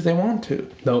even if they want to.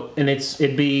 No, and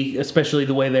it'd be especially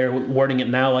the way they're wording it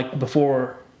now. Like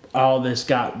before, all this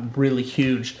got really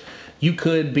huge. You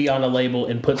could be on a label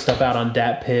and put stuff out on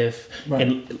DatPiff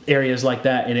and areas like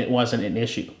that, and it wasn't an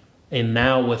issue. And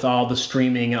now with all the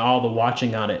streaming and all the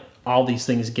watching on it, all these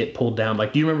things get pulled down.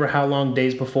 Like, do you remember how long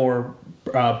days before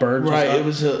Birds. Right,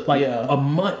 Was up, it was a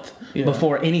month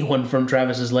before anyone from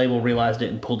Travis's label realized it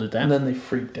and pulled it down. And then they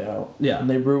freaked out. Yeah. And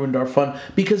they ruined our fun.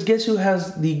 Because guess who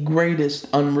has the greatest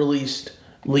unreleased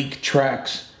leaked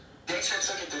tracks?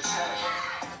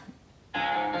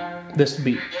 This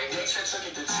beat.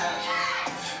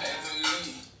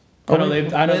 I know they've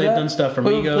done stuff for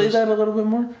Migos. Play that a little bit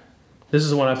more. This is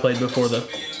the one I played before though.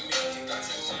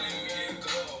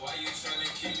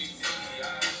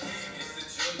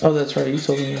 Oh, that's right. You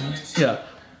told me that. Yeah.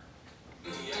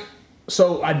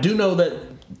 So I do know that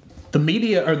the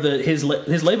media or his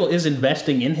label is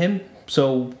investing in him.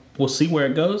 So we'll see where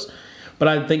it goes. But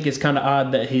I think it's kind of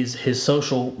odd that his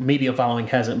social media following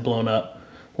hasn't blown up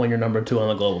when you're number 2 on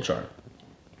the global chart.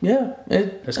 Yeah,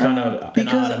 it's kind of an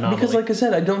odd anomaly. Because, like I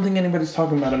said, I don't think anybody's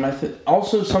talking about him.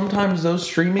 Also, sometimes those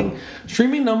streaming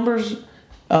numbers,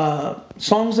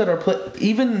 songs that are played,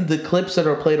 even the clips that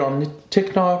are played on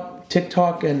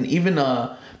TikTok, and even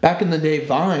back in the day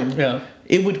Vine,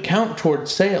 it would count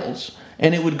towards sales,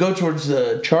 and it would go towards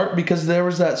the chart because there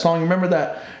was that song. Remember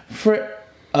that first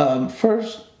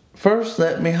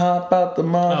let me hop out the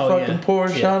motherfucking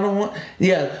Porsche. I don't want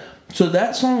So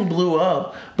that song blew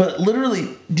up, but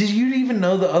literally, did you even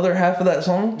know the other half of that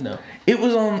song? No. It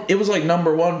was like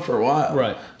number 1 for a while.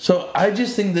 Right. So I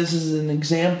just think this is an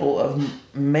example of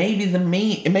maybe the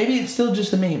meme. Maybe it's still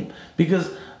just a meme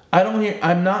because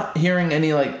I'm not hearing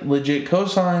any like legit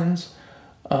cosigns.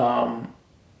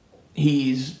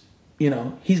 He's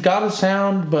got a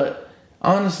sound, but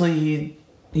honestly,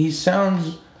 he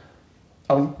sounds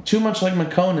too much like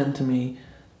McConan to me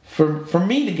for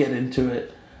me to get into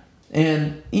it.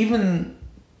 And even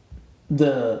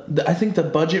I think the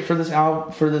budget for this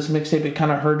album, for this mixtape, it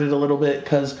kind of hurt it a little bit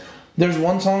because there's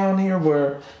one song on here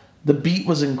where the beat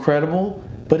was incredible,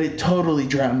 but it totally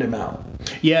drowned him out.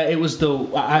 Yeah, it was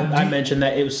I mentioned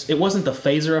that it wasn't the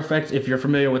phaser effect. If you're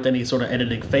familiar with any sort of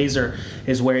editing, phaser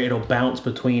is where it'll bounce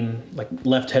between like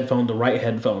left headphone to right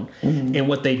headphone. Mm-hmm. And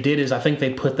what they did is I think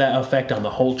they put that effect on the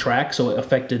whole track, so it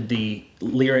affected the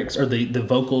lyrics or the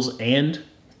vocals and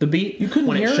the beat. You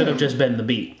couldn't hear it. When it should have him. just been the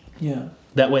beat. Yeah.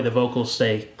 That way the vocals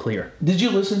stay clear. Did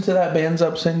you listen to that Bands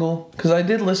Up single? Because I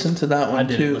did listen to that one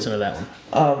too. I did listen to that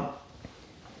one.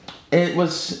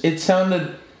 It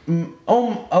sounded a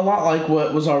lot like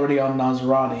what was already on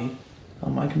Maserati.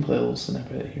 I can play a little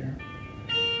snippet here.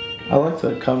 I like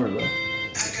the cover though.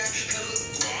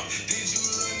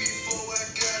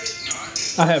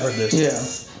 I have heard this. Yeah.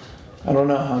 I don't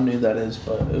know how new that is,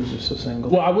 but it was just a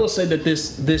single. Well, I will say that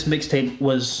this mixtape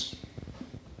was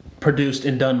produced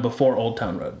and done before Old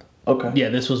Town Road. Okay. Yeah,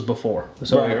 this was before.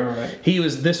 So right.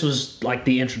 This was like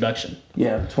the introduction.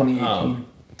 Yeah, 2018.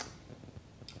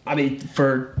 I mean,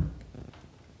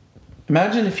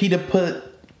 imagine if he'd have put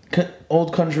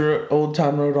Old Town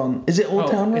Road on. Is it Old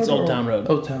Town Road? It's Old Town Road.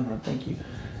 Old Town Road. Thank you.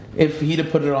 If he'd have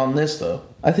put it on this though,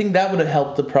 I think that would have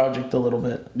helped the project a little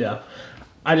bit. Yeah.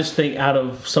 I just think out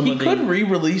of some of the... He could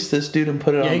re-release this, dude, and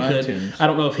put it on iTunes. Could. I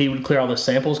don't know if he would clear all the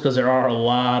samples because there are a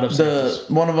lot of samples.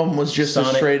 One of them was just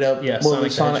Sonic, a straight up... Yeah,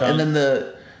 Sonic. And then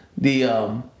the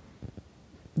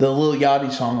Lil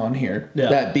Yachty song on here. Yeah.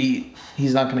 That beat,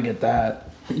 he's not going to get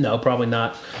that. No, probably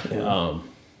not. Yeah.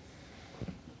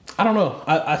 I don't know.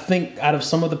 I think out of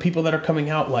some of the people that are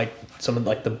coming out, like some of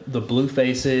like the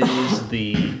Bluefaces,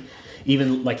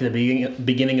 even like the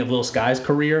beginning of Lil Sky's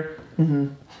career...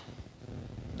 Mm-hmm.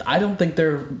 I don't think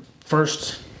their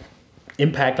first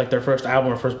impact, like their first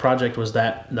album or first project, was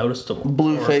that noticeable.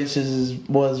 Blueface's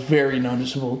was very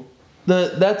noticeable.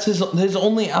 That's his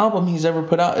only album he's ever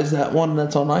put out is that one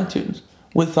that's on iTunes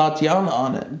with Tatiana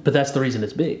on it. But that's the reason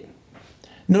it's big.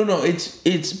 No, it's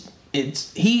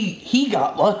he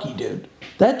got lucky, dude.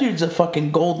 That dude's a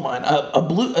fucking gold mine.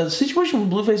 A situation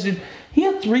with Blueface, dude. He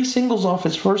had 3 singles off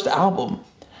his first album.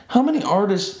 How many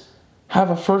artists have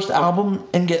a first album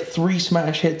and get 3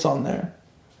 smash hits on there?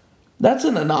 That's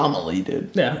an anomaly,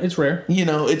 dude. Yeah, it's rare.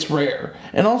 It's rare.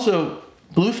 And also,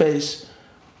 Blueface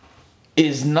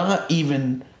is not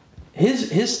even...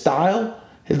 His style,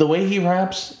 the way he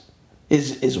raps,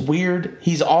 is weird.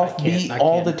 He's offbeat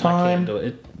all the time. I can't do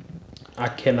it. I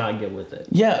cannot get with it.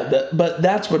 Yeah, but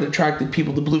that's what attracted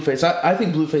people to Blueface. I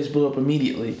think Blueface blew up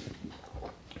immediately.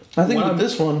 I think with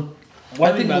this one...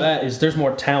 What I think about that is there's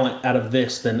more talent out of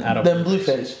this than out of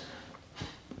Blueface.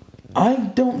 I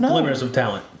don't know. Glimmers of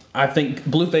talent. I think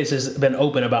Blueface has been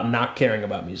open about not caring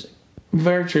about music.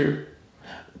 Very true.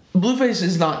 Blueface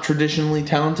is not traditionally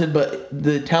talented, but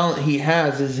the talent he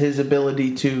has is his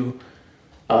ability to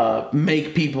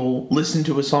make people listen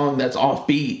to a song that's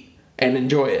offbeat and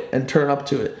enjoy it and turn up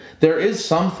to it. There is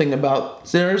something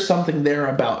there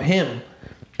about him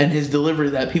and his delivery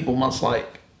that people must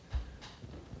like.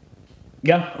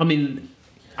 Yeah, I mean,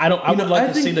 I would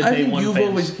like to see the day one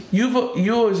fans.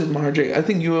 You always admire Jake. I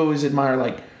think you always admire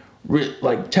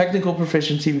like technical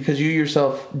proficiency because you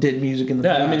yourself did music in the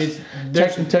past.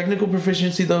 I mean, technical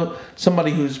proficiency though,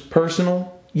 somebody who's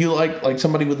personal. You like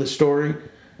somebody with a story,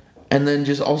 and then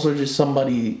just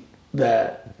somebody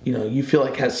that you feel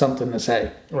like has something to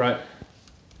say. Right.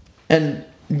 And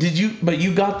but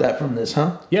you got that from this,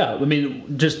 huh? Yeah, I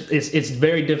mean, just it's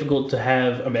very difficult to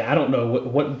have. I mean, I don't know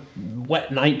what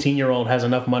 19-year-old has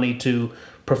enough money to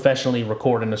professionally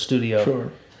record in a studio.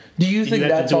 Sure. Do you think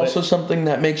that's also something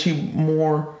that makes you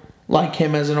more like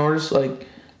him as an artist, like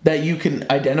that you can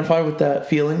identify with that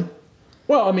feeling?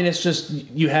 Well, I mean, it's just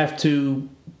you have to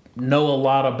know a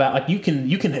lot about. Like you can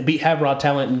have raw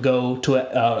talent and go to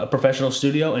a professional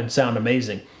studio and sound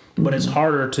amazing, but it's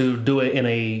harder to do it in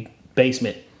a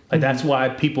basement. Like that's why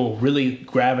people really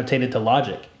gravitated to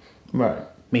Logic. Right. I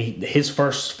mean, his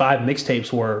first 5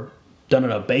 mixtapes were done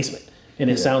in a basement, and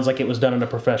it sounds like it was done in a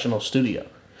professional studio,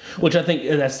 which I think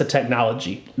that's the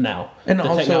technology now. And the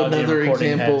also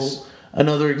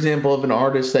another example of an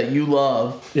artist that you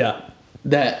love. Yeah.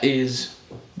 That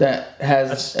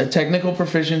has a technical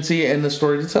proficiency and the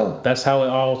story to tell. That's how it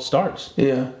all starts.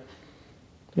 Yeah.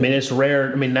 I mean, it's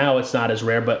rare. I mean, now it's not as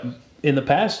rare, but in the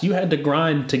past, you had to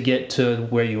grind to get to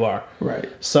where you are. Right.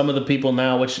 Some of the people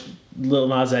now, which Lil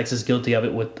Nas X is guilty of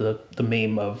it with the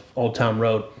meme of Old Town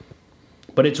Road.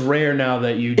 But it's rare now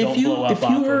that you don't blow up. If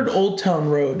you heard Old Town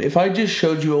Road, if I just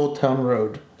showed you Old Town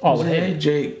Road, I would hate it.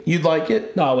 Jake, you'd like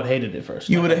it? No, I would hate it at first.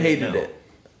 You would have hated it.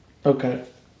 Okay.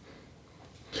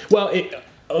 Well,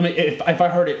 I mean, if I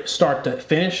heard it start to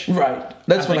finish, right?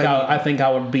 That's what I think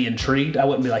I would be intrigued. I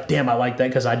wouldn't be like, "Damn, I like that,"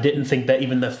 because I didn't think that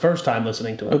even the first time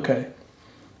listening to it. Okay.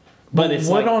 But it's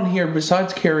what on here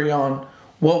besides "Carry On"?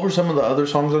 What were some of the other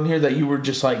songs on here that you were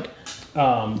just like?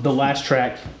 The last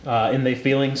track, "In They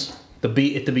Feelings." The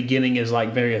beat at the beginning is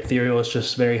like very ethereal. It's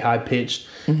just very high pitched.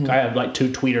 I have like 2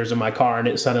 tweeters in my car, and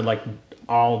it sounded like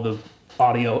all the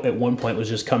audio at one point was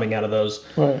just coming out of those.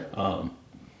 Right.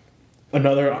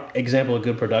 Another example of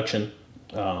good production,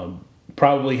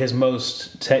 probably his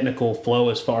most technical flow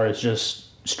as far as just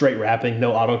straight rapping,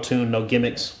 no auto tune, no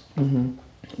gimmicks.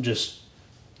 Just.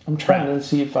 I'm trying to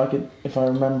see if I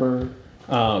remember.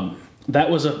 That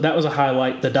was a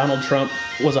highlight. The Donald Trump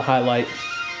was a highlight.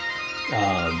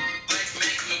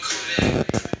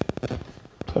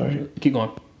 Sorry. Keep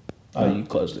going. Oh, you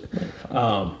closed it.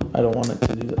 I don't want it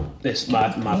to do that. It's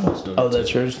my fault. Oh,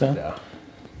 that's yours now? Yeah.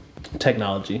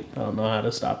 Technology. I don't know how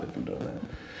to stop it from doing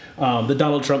that. The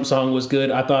Donald Trump song was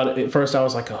good. I thought at first I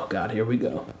was like, oh God, here we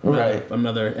go.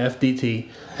 Another FDT,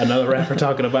 another rapper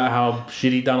talking about how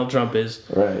shitty Donald Trump is.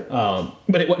 Right.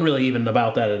 But it wasn't really even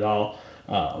about that at all.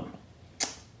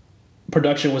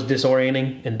 Production was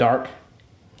disorienting and dark.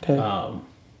 Okay.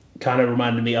 Kind of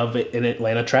reminded me of it in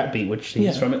Atlanta Trap Beat, which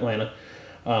he's from Atlanta.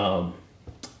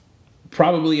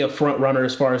 Probably a front runner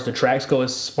as far as the tracks go,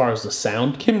 as far as the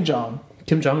sound. Kim Jong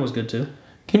was good too.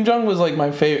 Kim Jong was like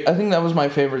my favorite. I think that was my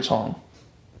favorite song.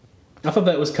 I thought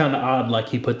that was kind of odd, like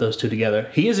he put those two together.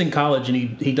 He is in college, and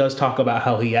he does talk about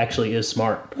how he actually is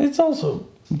smart. It's also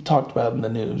talked about in the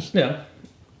news. Yeah.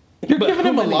 You're giving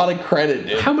him a lot of credit,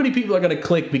 dude. How many people are going to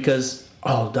click because,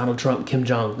 oh, Donald Trump, Kim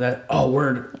Jong,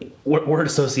 word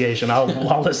association.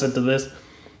 I'll listen to this.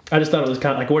 I just thought it was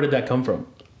kind of like, where did that come from?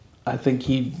 I think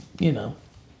Kim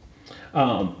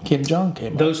Jong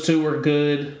came Those two were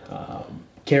good.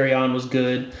 Carry On was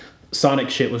good. Sonic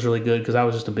shit was really good because I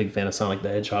was just a big fan of Sonic the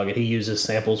Hedgehog, and he uses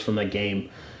samples from that game.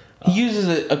 He uses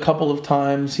it a couple of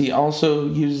times. He also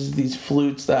uses these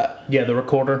flutes that... Yeah, the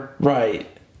recorder. Right.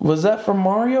 Was that from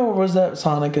Mario or was that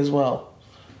Sonic as well?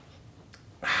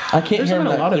 I can't hear that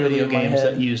a lot of clearly video in my games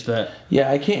head. that use that.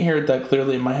 Yeah, I can't hear it that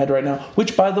clearly in my head right now.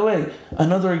 Which, by the way,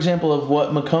 another example of what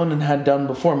McConan had done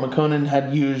before. McConan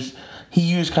had used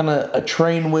kind of a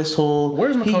train whistle.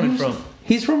 Where's McConan from?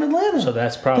 He's from Atlanta. So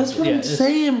that's probably... That's what I'm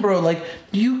saying, bro. Like,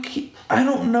 I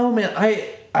don't know, man.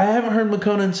 I haven't heard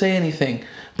McConan say anything.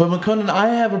 But McConan, I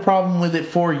have a problem with it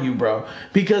for you, bro.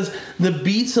 Because the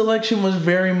beat selection was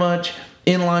very much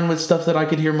in line with stuff that I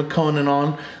could hear McConan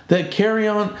on. The Carry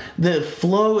On, the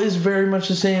flow is very much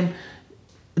the same.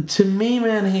 To me,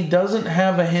 man, he doesn't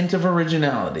have a hint of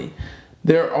originality.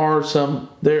 There are some...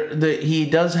 he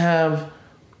does have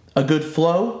a good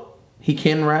flow. He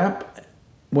can rap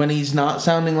when he's not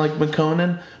sounding like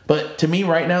McConan. But to me,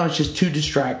 right now, it's just too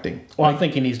distracting. Well, I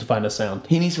think he needs to find a sound.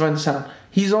 He needs to find a sound.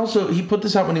 He put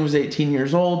this out when he was 18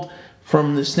 years old.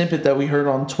 From the snippet that we heard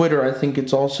on Twitter, I think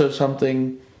it's also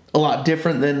something a lot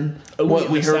different than what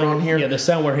we heard on here. Yeah, the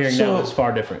sound we're hearing now is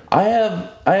far different. I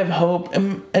have hope,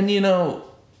 and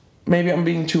maybe I'm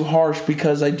being too harsh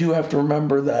because I do have to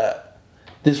remember that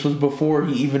this was before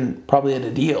he even probably had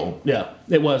a deal. Yeah,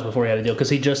 it was before he had a deal because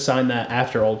he just signed that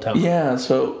after Old Town. Yeah,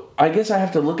 so I guess I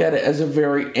have to look at it as a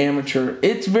very amateur.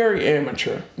 It's very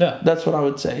amateur. Yeah. That's what I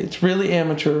would say. It's really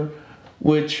amateur,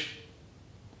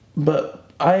 but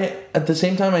at the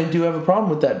same time, I do have a problem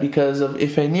with that because of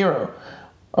Ife Nero,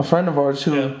 a friend of ours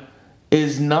who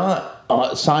is not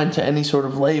signed to any sort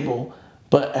of label,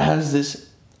 but has this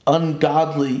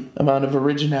ungodly amount of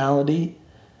originality,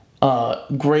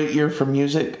 great ear for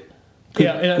music,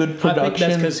 good production. I think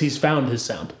that's because he's found his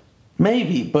sound.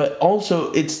 Maybe, but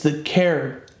also it's the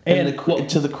care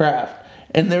to the craft.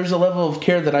 And there's a level of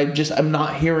care that I'm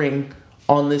not hearing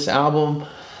on this album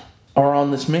or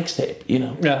on this mixtape, you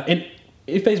know? Yeah, and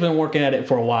Ife's been working at it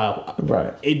for a while.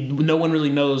 Right. No one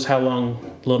really knows how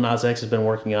long Lil Nas X has been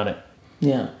working on it.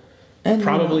 Yeah. And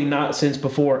Probably not since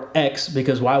before X,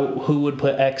 because who would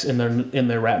put X in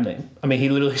their rap name? I mean, he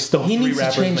literally stole he 3 needs to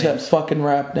rappers' change names. that fucking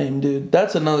rap name, dude.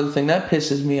 That's another thing. That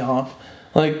pisses me off.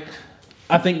 Like,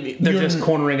 I think they're just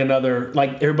cornering another,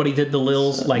 like, everybody did the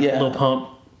Lils, like Yeah. Lil Pump.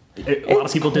 A lot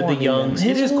of people did corny, the Youngs. man.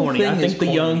 It His is whole corny. I thing think is the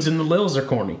corny. Youngs and the Lils are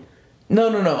corny.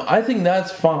 No. I think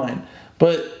that's fine.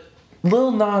 But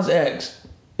Lil Nas X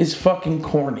is fucking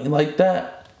corny. Like,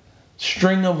 that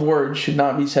string of words should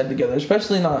not be said together,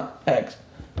 especially not X.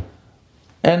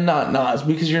 And not Nas,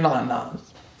 because you're not Nas.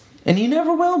 And you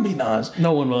never will be Nas.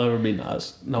 No one will ever be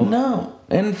Nas. No.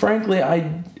 And frankly,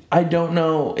 I don't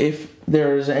know if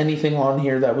there's anything on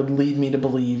here that would lead me to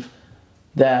believe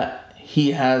that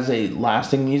he has a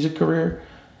lasting music career.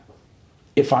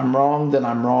 If I'm wrong, then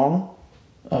I'm wrong.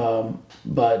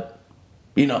 But,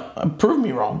 you know, prove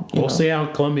me wrong. We'll see how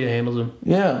Columbia handles him.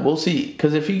 Yeah, we'll see.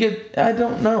 Because if you get, I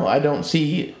don't know. I don't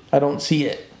see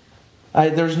it.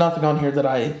 There's nothing on here that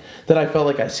I felt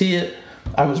like I see it.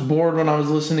 I was bored when I was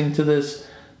listening to this.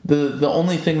 The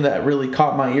only thing that really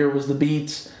caught my ear was the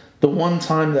beats. The one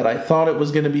time that I thought it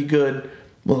was going to be good,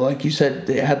 well, like you said,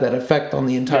 it had that effect on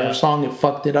the entire song. It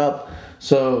fucked it up.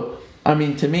 So, I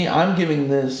mean, to me, I'm giving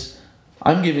this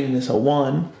a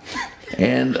 1,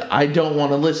 and I don't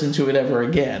want to listen to it ever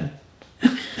again.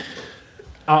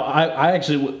 I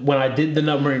actually, when I did the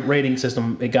number rating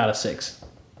system, it got a 6.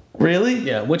 Really?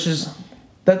 Yeah, which is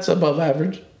That's above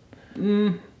average.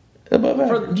 Above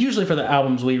average. usually for the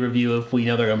albums we review. If we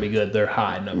know they're gonna be good, they're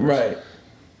high numbers. Right.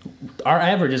 Our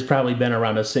average has probably been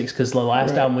around a 6 because the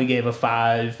last album we gave a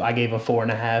 5. I gave a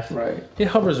 4.5. Right. It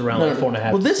hovers around like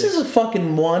 4.5. Well, this 6. is a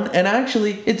fucking 1, and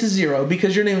actually, it's a 0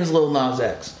 because your name is Lil Nas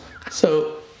X.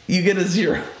 So you get a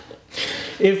 0.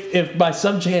 If by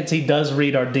some chance he does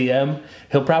read our DM,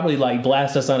 he'll probably like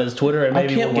blast us on his Twitter and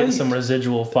maybe we'll can't get wait. some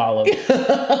residual follow.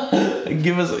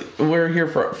 We're here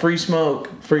for free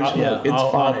smoke. Free smoke. It's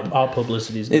fine. All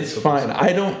publicity is It's fine.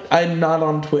 I'm not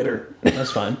on Twitter.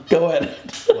 That's fine. Go ahead.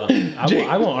 Well,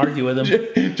 I won't argue with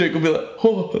him. Jake will be like,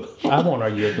 oh. I won't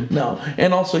argue with him. No.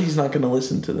 And also, he's not going to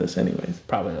listen to this anyways.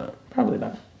 Probably not. Probably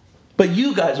not. But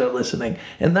you guys are listening,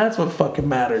 and that's what fucking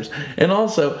matters. And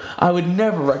also, I would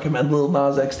never recommend Lil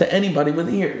Nas X to anybody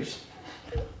with ears.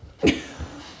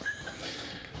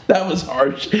 That was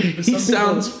harsh. He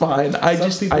sounds fine. I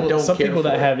don't care. Some people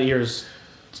that for it. have ears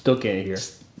still can't hear.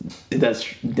 That's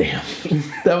damn.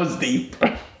 That was deep.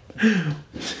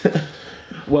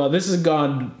 Well, this has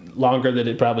gone longer than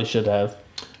it probably should have.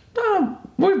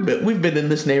 We've been in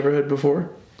this neighborhood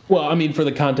before. Well, I mean, for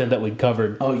the content that we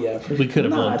covered. Oh yeah, we could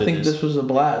have. I think this was a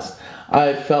blast.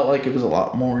 I felt like it was a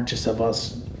lot more just of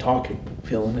us talking,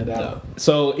 feeling it out.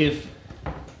 So if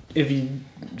you,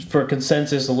 for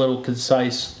consensus, a little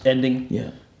concise ending.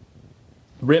 Yeah.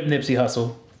 Rip Nipsey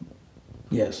Hussle.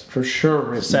 Yes, for sure.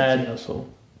 Rip Sad. Nipsey Hussle.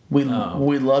 We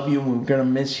love you. and We're gonna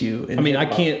miss you. I mean,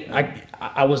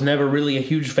 I was never really a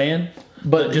huge fan,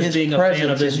 but just his being a fan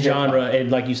of presence this in genre hip-hop and,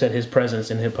 like you said, his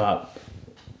presence in hip hop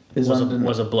is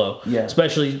was a blow. Yeah.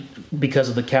 Especially because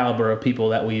of the caliber of people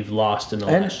that we've lost in the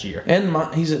last year. And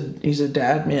he's a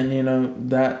dad, man. You know,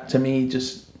 that to me,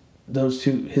 just those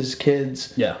two, his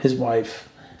kids, his wife.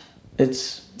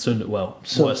 It's soon to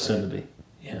be.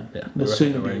 Yeah, Yeah, the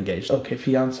soon to be engaged. Okay,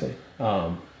 fiance.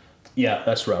 Yeah,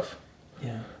 that's rough.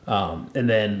 Yeah. And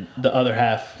then the other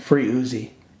half. Free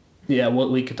Uzi. Yeah,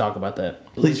 we could talk about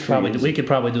that. Please, we could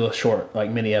probably do a short, like,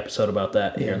 mini episode about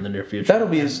that here in the near future. That'll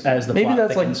be as the maybe plot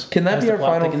that's thickens. like. Can that As be the our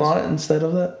plot final thickens. thought instead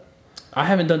of that? I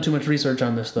haven't done too much research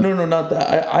on this though. No, not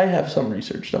that. I have some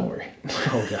research. Don't worry.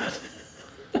 Oh God.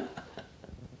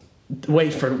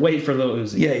 wait for the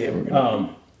Uzi. Yeah, we're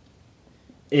gonna.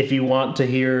 If you want to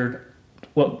hear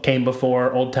what came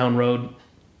before Old Town Road,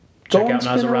 check out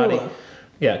Nazarati. Spinrilla.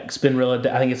 Yeah, Spinrilla.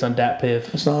 I think it's on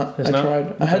DatPiff. It's not. I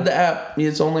tried. I had the app.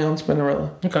 It's only on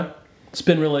Spinrilla. Okay.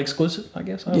 Spinrilla exclusive, I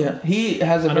guess. I don't know. he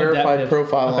has a I know verified DatPiff-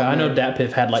 profile. Okay, on I know there.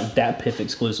 DatPiff had like DatPiff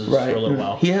exclusives Right. for a little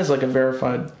while. He has like a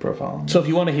verified profile. On So if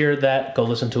you want to hear that, go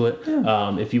listen to it.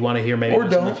 If you want to hear maybe Or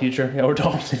this in the don't. future, or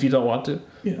don't if you don't want to.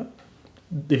 yeah.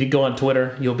 If you go on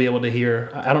Twitter, you'll be able to hear.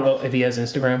 I don't know if he has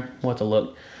Instagram. We'll have to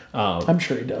look. I'm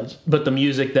sure he does. But the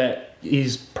music that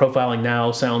he's profiling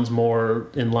now sounds more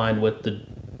in line with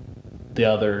the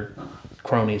other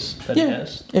cronies that he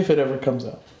has. If it ever comes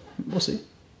out. We'll see.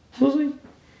 We'll see.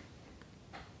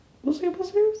 We'll see. We'll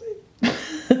see. We'll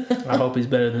see. I hope he's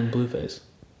better than Blueface.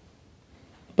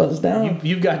 Buzz down.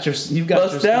 You've got your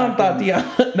Buzz stock down, in-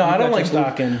 Tatiana. No, I don't like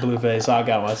stock in Blueface. I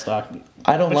got my stock.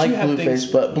 I don't But like you have Blueface, things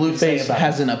but you can say Blueface about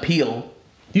has an appeal.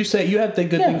 You say you have the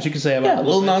good things you can say about Yeah,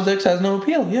 Lil Blueface. Nas X has no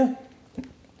appeal. Yeah.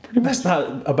 That's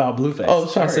not about Blueface. Oh,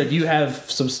 sorry. I said you have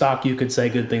some stock you could say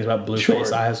good things about Blueface.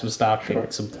 Sure. I have some stock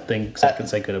some things I could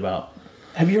say good about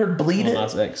Have you heard Bleed Lil It?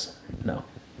 Nas X. No.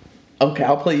 Okay,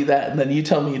 I'll play you that, and then you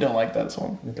tell me you don't like that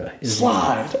song. Okay.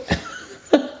 Slide.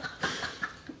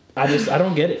 I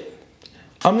don't get it.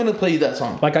 I'm gonna play you that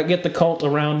song. Like I get the cult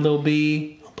around Lil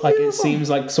B. Like it seems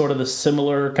like sort of the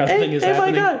similar kind of thing is Hey, my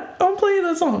happening. God, I'll play you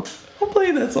that song. I'll play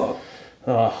you that song.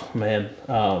 Oh man.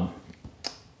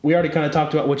 We already kind of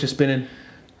talked about what you're spinning.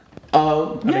 I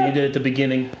mean, Yeah. you did at the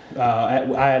beginning. I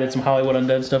added some Hollywood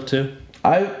Undead stuff too.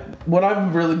 What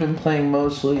I've really been playing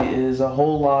mostly is a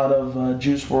whole lot of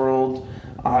Juice World.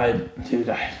 I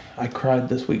cried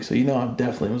this week, so you know I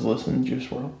definitely was listening to Juice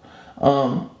World.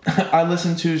 I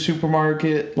listened to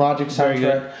Supermarket, Logic Very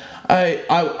good. soundtrack.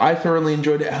 I thoroughly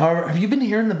enjoyed it. However, have you been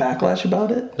hearing the backlash about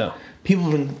it? No. People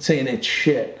have been saying it's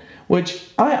shit, which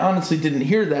I honestly didn't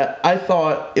hear that. I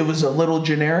thought it was a little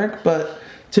generic, but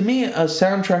to me, a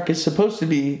soundtrack is supposed to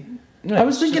be. I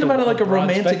was it's thinking just about it like a broad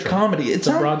romantic spectrum. comedy. It's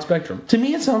a broad spectrum. To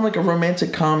me, it sounded like a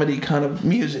romantic comedy kind of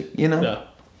music, you know?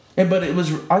 Yeah. But it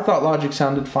was. I thought Logic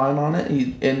sounded fine on it,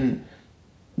 and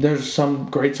there's some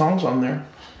great songs on there.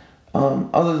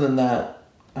 Other than that,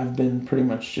 I've been pretty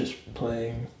much just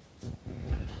playing.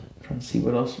 Trying to see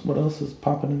what else is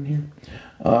popping in here.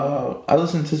 I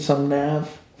listened to some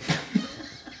Nav.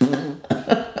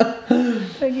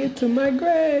 Take it to my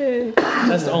grave.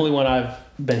 That's the only one I've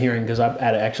been hearing because I've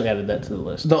actually added that to the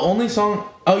list. The only song.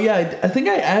 Oh yeah, I think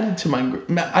I added to my.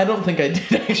 I don't think I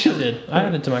did actually. I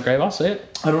added it to my grave. I'll say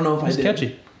it. I don't know if It's I did.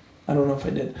 catchy. I don't know if I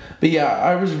did. But yeah,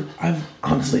 I've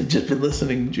honestly just been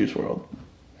listening to Juice World.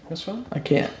 That's fine. I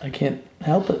can't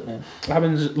help it, man. I've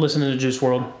been listening to Juice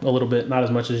WRLD a little bit, not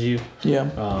as much as you. Yeah.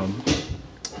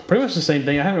 Pretty much the same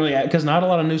thing. I haven't really, because not a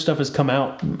lot of new stuff has come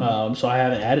out, so I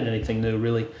haven't added anything new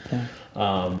really. Yeah.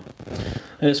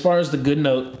 And as far as the good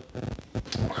note,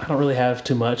 I don't really have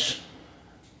too much.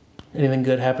 Anything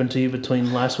good happened to you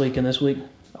between last week and this week?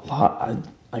 A lot.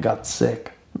 I got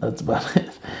sick. That's about it.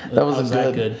 That wasn't How's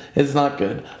that good. good? It's not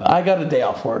good. I got a day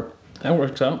off work. That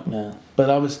works out. Yeah. But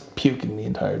I was puking the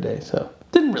entire day, so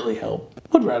didn't really help.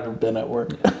 Would rather have been at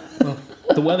work.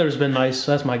 The weather's been nice.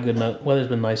 That's my good note. Weather's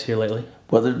been nice here lately.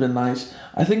 Weather's been nice.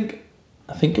 I think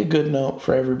a good note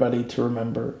for everybody to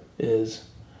remember is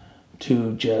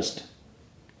to just,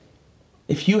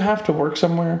 if you have to work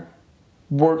somewhere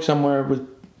with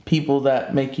people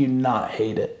that make you not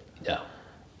hate it. Yeah.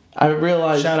 I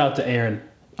realize. Shout out to Aaron.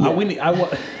 Yeah.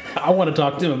 I want to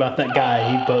talk to him about that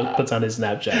guy he puts on his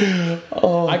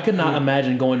Snapchat. I could not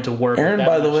imagine going to work Aaron, with that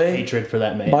by the much way- hatred for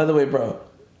that man. By the way, bro,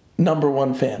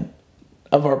 #1 fan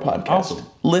of our podcast. Awesome.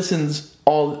 Listens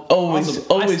always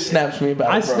Awesome. snaps me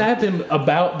about I it, bro. snapped him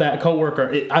about that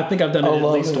coworker. I think I've done it at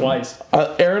love least him. twice.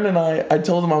 Aaron and I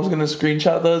told him I was gonna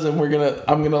screenshot those, and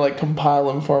I'm gonna like compile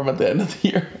them for him at the end of the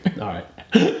year. All right.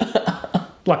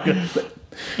 Like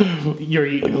your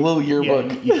Like a little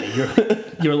yearbook.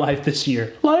 your life this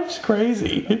year. Life's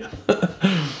crazy.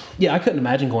 Yeah, I couldn't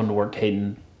imagine going to work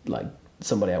hating like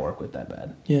somebody I work with that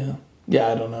bad. Yeah,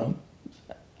 I don't know.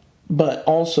 But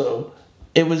also,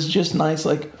 it was just nice.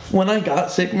 Like when I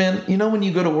got sick, man. You know when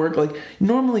you go to work, like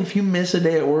normally if you miss a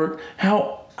day at work,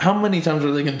 how many times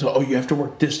are they gonna tell? Oh, you have to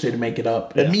work this day to make it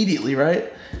up immediately,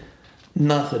 right?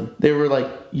 Nothing. They were like,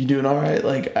 "You doing all right?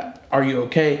 Like, are you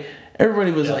okay?"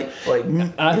 Everybody was like, I it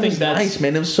think was that's nice,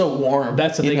 man. It was so warm.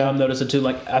 That's the you thing know? I'm noticing too.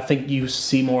 Like I think you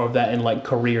see more of that in like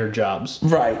career jobs.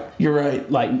 Right, you're right.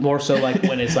 Like more so like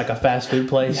when it's like a fast food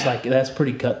place. Like that's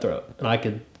pretty cutthroat, and I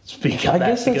could speak of I that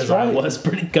guess that's because right. I was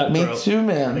pretty cutthroat. Me too, When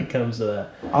man. it comes to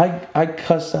that. I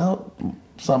cussed out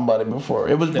somebody before.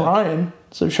 It was Brian,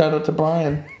 so shout out to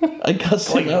Brian. I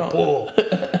cussed him out. pool.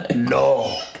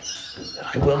 No,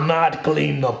 I will not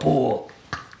clean the pool.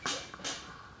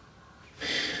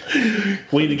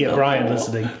 We need to get Brian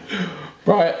listening.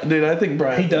 Brian, dude, I think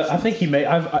Brian. He does. I think he may.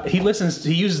 He listens.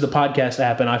 He uses the podcast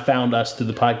app, and I found us through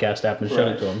the podcast app and showed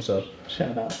it to him. So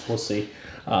shout out. We'll see.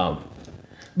 But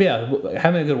yeah,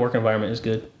 having a good work environment is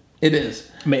good. It is.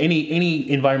 I mean,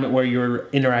 any environment where you're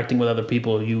interacting with other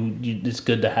people, it's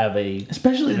good to have a.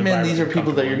 Especially, man, these are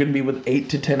people that you're going to be with 8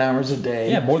 to 10 hours a day.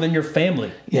 Yeah, more than your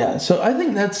family. Yeah, so I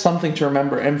think that's something to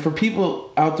remember. And for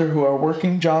people out there who are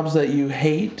working jobs that you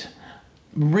hate,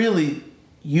 really,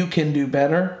 you can do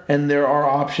better, and there are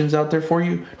options out there for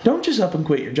you. Don't just up and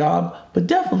quit your job, but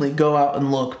definitely go out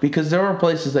and look, because there are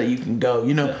places that you can go.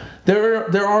 You know, yeah.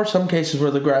 There are some cases where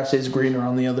the grass is greener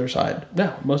on the other side.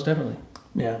 Yeah, most definitely.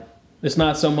 Yeah. It's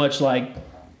not so much like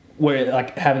where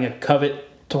like having a covet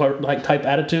like type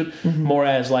attitude, more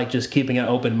as like just keeping an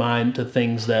open mind to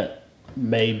things that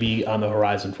may be on the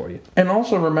horizon for you. And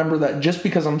also remember that just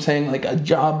because I'm saying like a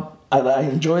job, I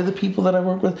enjoy the people that I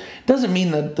work with, doesn't mean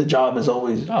that the job is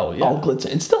always all glitz.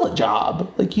 It's still a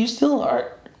job. Like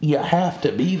you have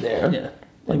to be there. Yeah.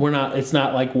 Like it's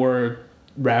not like we're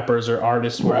rappers or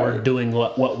artists where we're doing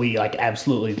what we like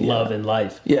absolutely love in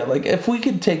life. Yeah, like if we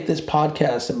could take this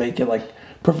podcast and make it like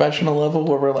professional level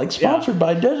where we're like sponsored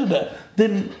by da-da-da,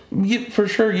 then for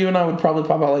sure you and I would probably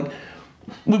pop out like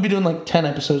we'd be doing like 10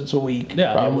 episodes a week.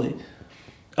 Yeah, probably.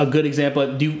 A good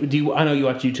example. Do you? I know you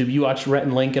watch YouTube. You watch Rhett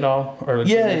and Link at all? Or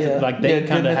yeah. Like they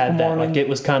kind of had that. Like it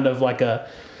was kind of like a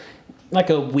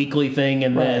weekly thing,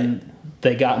 and then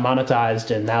they got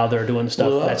monetized, and now they're doing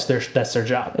stuff that's their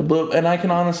job. And I can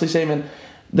honestly say, man,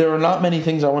 there are not many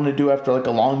things I want to do after like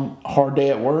a long, hard day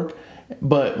at work.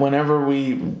 But whenever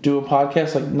we do a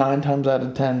podcast, like 9 times out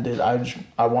of 10, dude,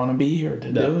 I want to be here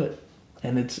to do it.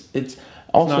 And it's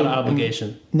also not an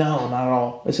obligation. No, not at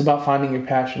all. It's about finding your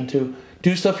passion too.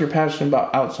 Do stuff you're passionate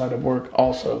about outside of work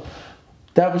also.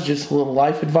 That was just a little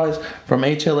life advice from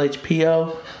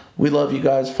HLHPO. We love you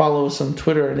guys. Follow us on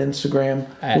Twitter and Instagram.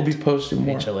 We'll be posting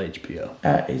more. HLHPO.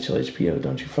 At HLHPO.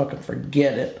 Don't you fucking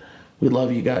forget it. We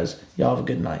love you guys. Y'all have a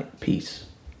good night. Peace.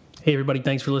 Hey, everybody.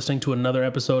 Thanks for listening to another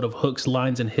episode of Hooks,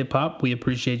 Lines, and Hip Hop. We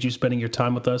appreciate you spending your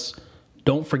time with us.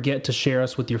 Don't forget to share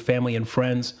us with your family and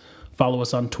friends. Follow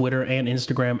us on Twitter and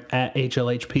Instagram at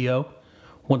HLHPO.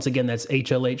 Once again, that's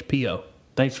HLHPO.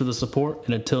 Thanks for the support,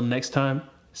 and until next time,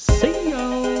 see ya!